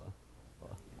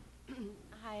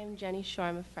 Hi, I'm Jenny Shore.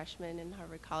 I'm a freshman in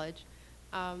Harvard College,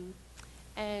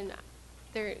 and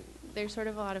there's sort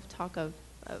of a lot of talk of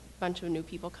a bunch of new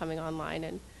people coming online,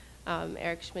 and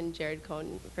Eric Schmidt, Jared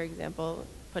Cohn, for example,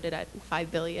 put it at 5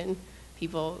 billion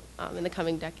people in the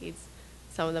coming decades,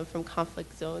 some of them from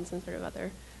conflict zones and sort of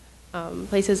other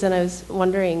places. And I was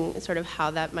wondering sort of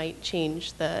how that might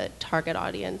change the target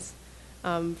audience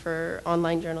for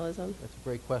online journalism. That's a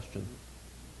great question.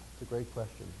 It's a great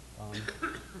question.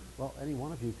 Well, any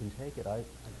one of you can take it.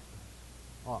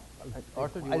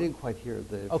 Arthur, I didn't quite hear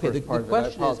the first part the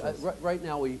question is, right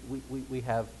now we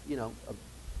have,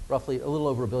 roughly a little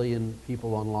over 1 billion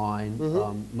people online,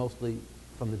 mostly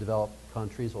from the developed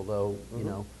countries, although,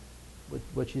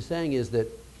 what she's saying is that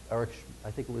Eric,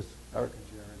 I think it was Eric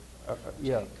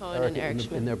and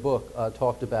Eric in their book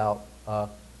talked about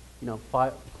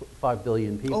 5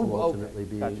 billion people ultimately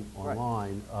being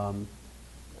online.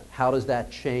 How does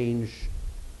that change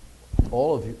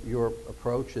all of your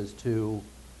approaches to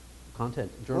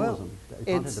content journalism?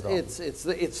 Well,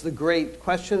 it's the great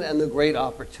question and the great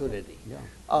opportunity. Yeah.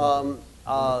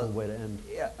 Way to end.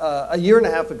 A year and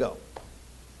a half ago,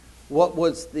 what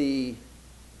was the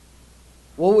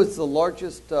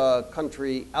largest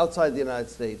country outside the United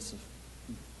States,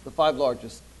 the 5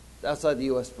 largest outside the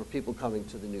U.S. for people coming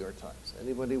to the New York Times?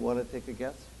 Anybody want to take a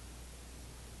guess?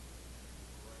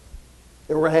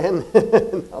 Iran?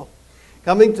 No.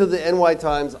 Coming to the NY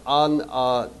Times on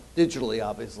digitally,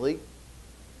 obviously,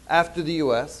 after the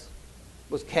U.S.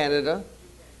 was Canada.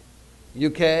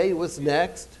 UK was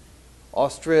next.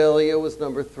 Australia was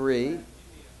number 3.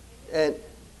 And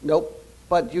nope,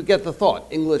 but you get the thought,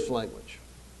 English language,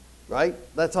 right?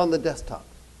 That's on the desktop.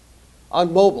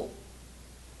 On mobile,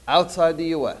 outside the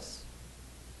U.S.,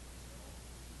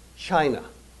 China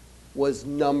was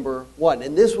number 1.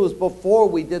 And this was before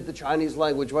we did the Chinese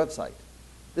language website.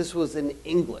 This was in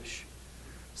English.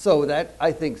 So that,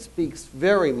 I think, speaks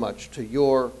very much to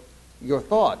your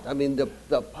thought. I mean,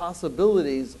 the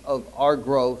possibilities of our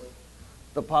growth,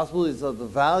 the possibilities of the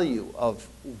value of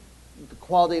the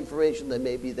quality information that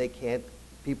maybe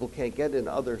people can't get in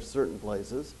other certain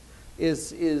places,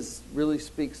 is really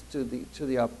speaks to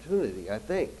the opportunity, I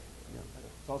think.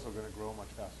 It's also going to grow much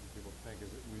faster than people think. As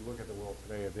we look at the world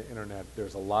today of the internet,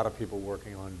 there's a lot of people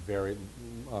working on very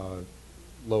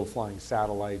low-flying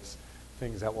satellites,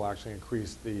 things that will actually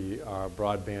increase the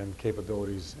broadband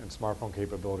capabilities and smartphone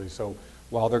capabilities. So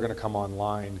while they're going to come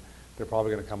online, they're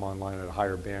probably going to come online at a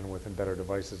higher bandwidth and better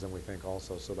devices than we think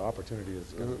also. So the opportunity is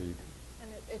going to be...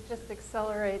 And it just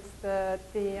accelerates the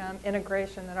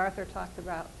integration that Arthur talked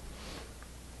about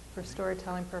for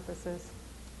storytelling purposes.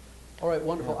 All right,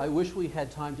 wonderful. I wish we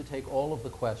had time to take all of the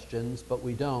questions, but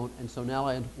we don't. And so now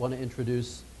I want to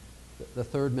introduce the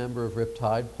third member of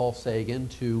Riptide, Paul Sagan,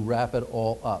 to wrap it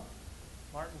all up.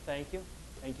 Martin, thank you.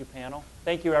 Thank you, panel.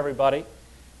 Thank you, everybody.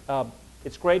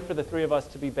 It's great for the three of us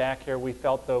to be back here. We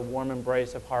felt the warm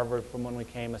embrace of Harvard from when we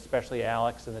came, especially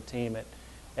Alex and the team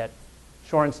at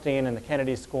Shorenstein and the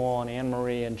Kennedy School, and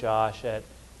Anne-Marie and Josh at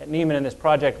Neiman, and this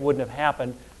project wouldn't have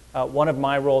happened. One of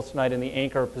my roles tonight in the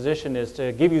anchor position is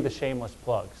to give you the shameless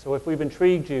plug. So if we've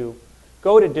intrigued you,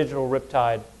 go to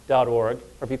digitalriptide.org,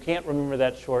 or if you can't remember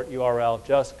that short URL,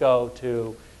 just go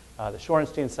to the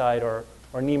Shorenstein site or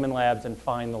Neiman Labs and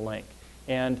find the link.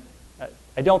 And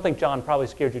I don't think John probably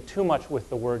scared you too much with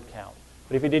the word count.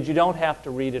 But if you did, you don't have to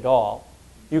read it all.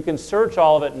 You can search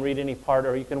all of it and read any part,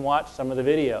 or you can watch some of the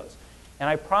videos. And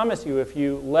I promise you, if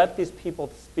you let these people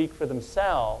speak for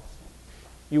themselves,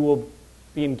 you will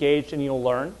be engaged and you'll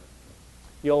learn.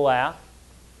 You'll laugh.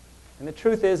 And the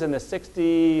truth is, in the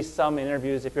 60-some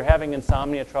interviews, if you're having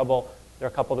insomnia trouble, there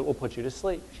are a couple that will put you to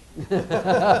sleep.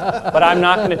 But I'm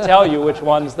not going to tell you which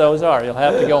ones those are. You'll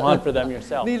have to go hunt for them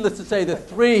yourself. Needless to say, the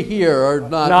three here are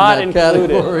not in that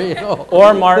included, category.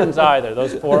 or Martin's either.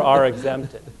 Those four are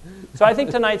exempted. So I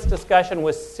think tonight's discussion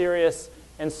was serious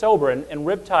and sober, and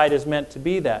Riptide is meant to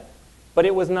be that. But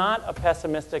it was not a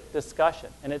pessimistic discussion,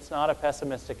 and it's not a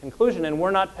pessimistic conclusion, and we're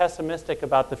not pessimistic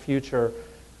about the future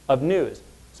of news.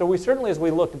 So we certainly, as we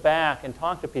looked back and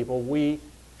talked to people, we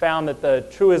found that the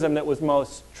truism that was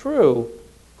most true,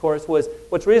 of course, was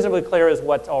what's reasonably clear is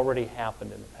what's already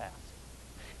happened in the past.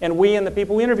 And we and the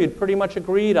people we interviewed pretty much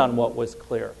agreed on what was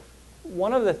clear.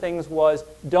 One of the things was,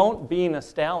 don't be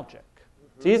nostalgic.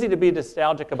 It's easy to be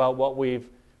nostalgic about what we've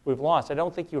lost. I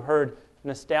don't think you heard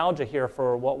nostalgia here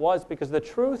for what was, because the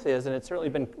truth is, and it's certainly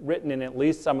been written in at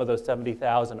least some of those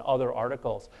 70,000 other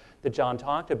articles that John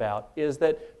talked about, is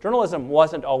that journalism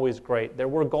wasn't always great. There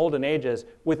were golden ages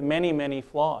with many, many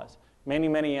flaws, many,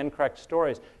 many incorrect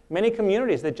stories, many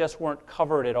communities that just weren't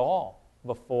covered at all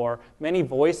before, many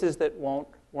voices that weren't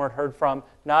heard from,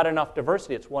 not enough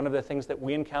diversity. It's one of the things that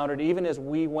we encountered even as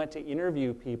we went to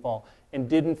interview people and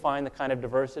didn't find the kind of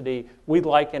diversity we'd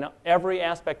like in every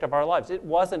aspect of our lives. It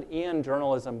wasn't in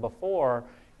journalism before,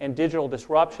 and digital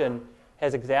disruption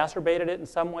has exacerbated it in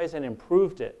some ways and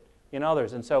improved it in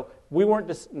others. And so we weren't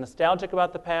nostalgic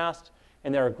about the past,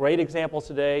 and there are great examples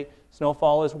today.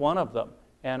 Snowfall is one of them,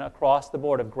 and across the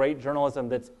board of great journalism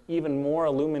that's even more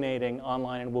illuminating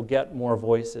online, and we'll get more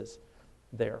voices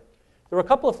there. There were a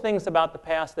couple of things about the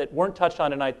past that weren't touched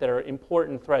on tonight that are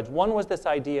important threads. One was this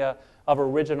idea of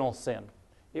original sin.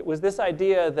 It was this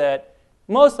idea that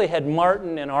mostly had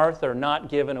Martin and Arthur not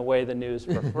given away the news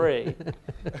for free,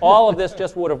 all of this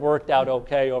just would have worked out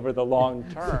okay over the long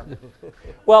term.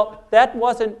 Well, that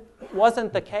wasn't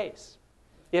the case.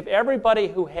 If everybody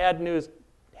who had news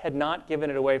had not given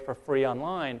it away for free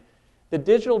online, the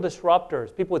digital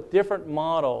disruptors, people with different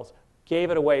models,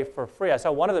 gave it away for free. I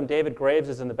saw one of them, David Graves,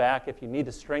 is in the back if you need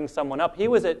to string someone up. He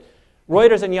was at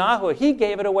Reuters and Yahoo. He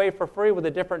gave it away for free with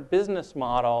a different business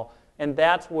model, and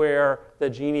that's where the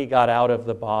genie got out of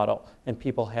the bottle and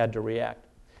people had to react.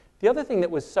 The other thing that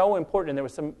was so important, and there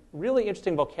was some really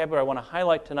interesting vocabulary I want to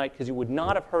highlight tonight because you would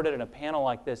not have heard it in a panel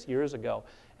like this years ago,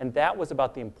 and that was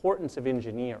about the importance of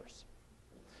engineers.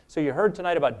 So you heard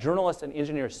tonight about journalists and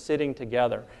engineers sitting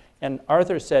together. And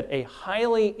Arthur said a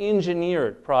highly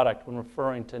engineered product when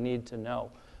referring to need to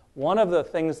know. One of the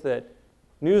things that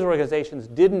news organizations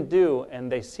didn't do,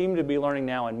 and they seem to be learning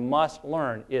now and must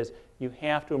learn, is you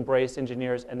have to embrace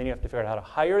engineers, and then you have to figure out how to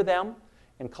hire them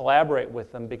and collaborate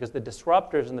with them, because the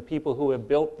disruptors and the people who have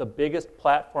built the biggest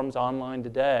platforms online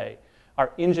today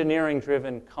are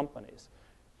engineering-driven companies.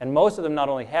 And most of them not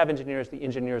only have engineers, the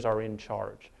engineers are in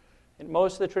charge. And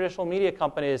most of the traditional media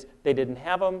companies, they didn't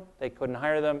have them, they couldn't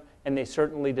hire them, and they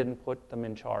certainly didn't put them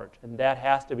in charge. And that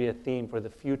has to be a theme for the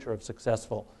future of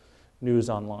successful news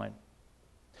online.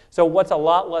 So what's a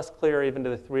lot less clear even to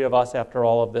the three of us after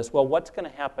all of this? Well, what's going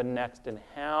to happen next, and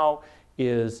how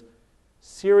is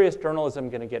serious journalism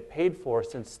going to get paid for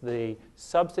since the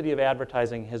subsidy of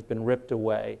advertising has been ripped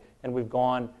away and we've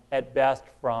gone at best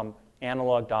from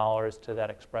analog dollars to that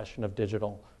expression of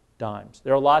digital dimes?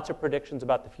 There are lots of predictions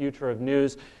about the future of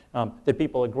news that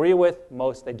people agree with,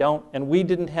 most they don't, and we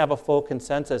didn't have a full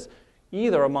consensus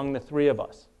either among the three of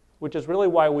us, which is really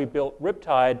why we built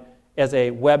Riptide as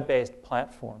a web-based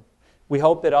platform. We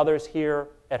hope that others here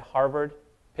at Harvard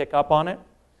pick up on it,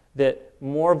 that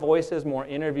more voices, more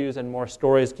interviews, and more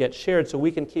stories get shared so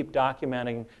we can keep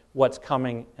documenting what's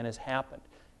coming and has happened.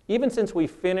 Even since we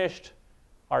finished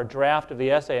our draft of the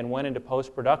essay and went into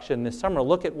post-production this summer,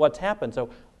 look at what's happened. So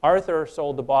Arthur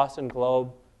sold the Boston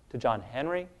Globe to John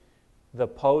Henry. The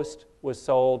Post was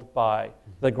sold by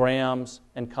the Grahams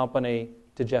and company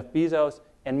to Jeff Bezos.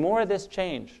 And more of this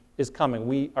change is coming.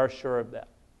 We are sure of that.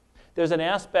 There's an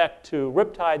aspect to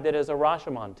Riptide that is a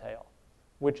Rashomon tale,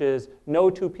 which is no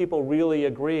two people really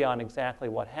agree on exactly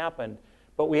what happened.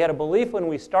 But we had a belief when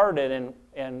we started,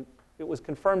 and it was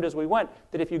confirmed as we went,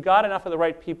 that if you got enough of the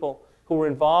right people who were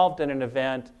involved in an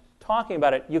event talking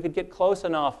about it, you could get close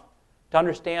enough to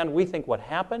understand, we think, what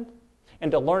happened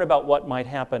and to learn about what might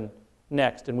happen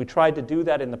next. And we tried to do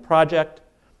that in the project.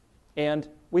 And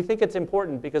we think it's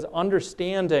important because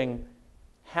understanding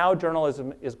how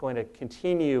journalism is going to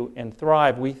continue and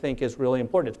thrive, we think, is really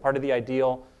important. It's part of the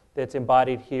ideal that's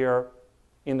embodied here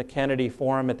in the Kennedy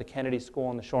Forum at the Kennedy School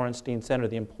and the Shorenstein Center,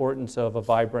 the importance of a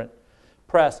vibrant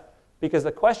press. Because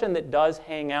the question that does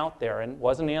hang out there, and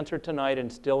wasn't answered tonight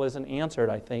and still isn't answered,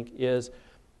 I think, is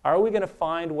are we going to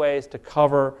find ways to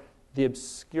cover the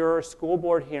obscure school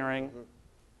board hearing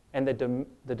and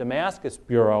the Damascus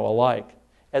Bureau alike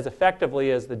as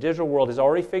effectively as the digital world has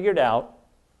already figured out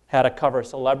how to cover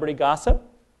celebrity gossip,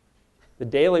 the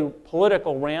daily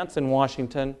political rants in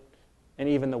Washington, and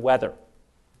even the weather?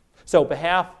 So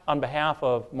on behalf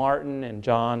of Martin and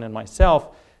John and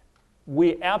myself,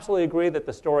 we absolutely agree that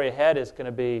the story ahead is going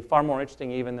to be far more interesting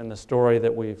even than the story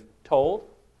that we've told.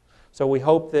 So we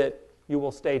hope that you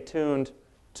will stay tuned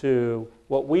to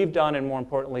what we've done and, more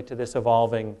importantly, to this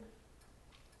evolving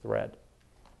thread.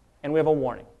 And we have a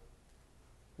warning.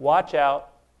 Watch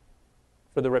out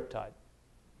for the Riptide.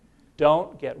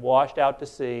 Don't get washed out to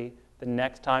sea the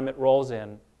next time it rolls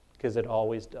in, because it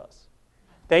always does.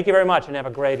 Thank you very much, and have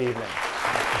a great evening.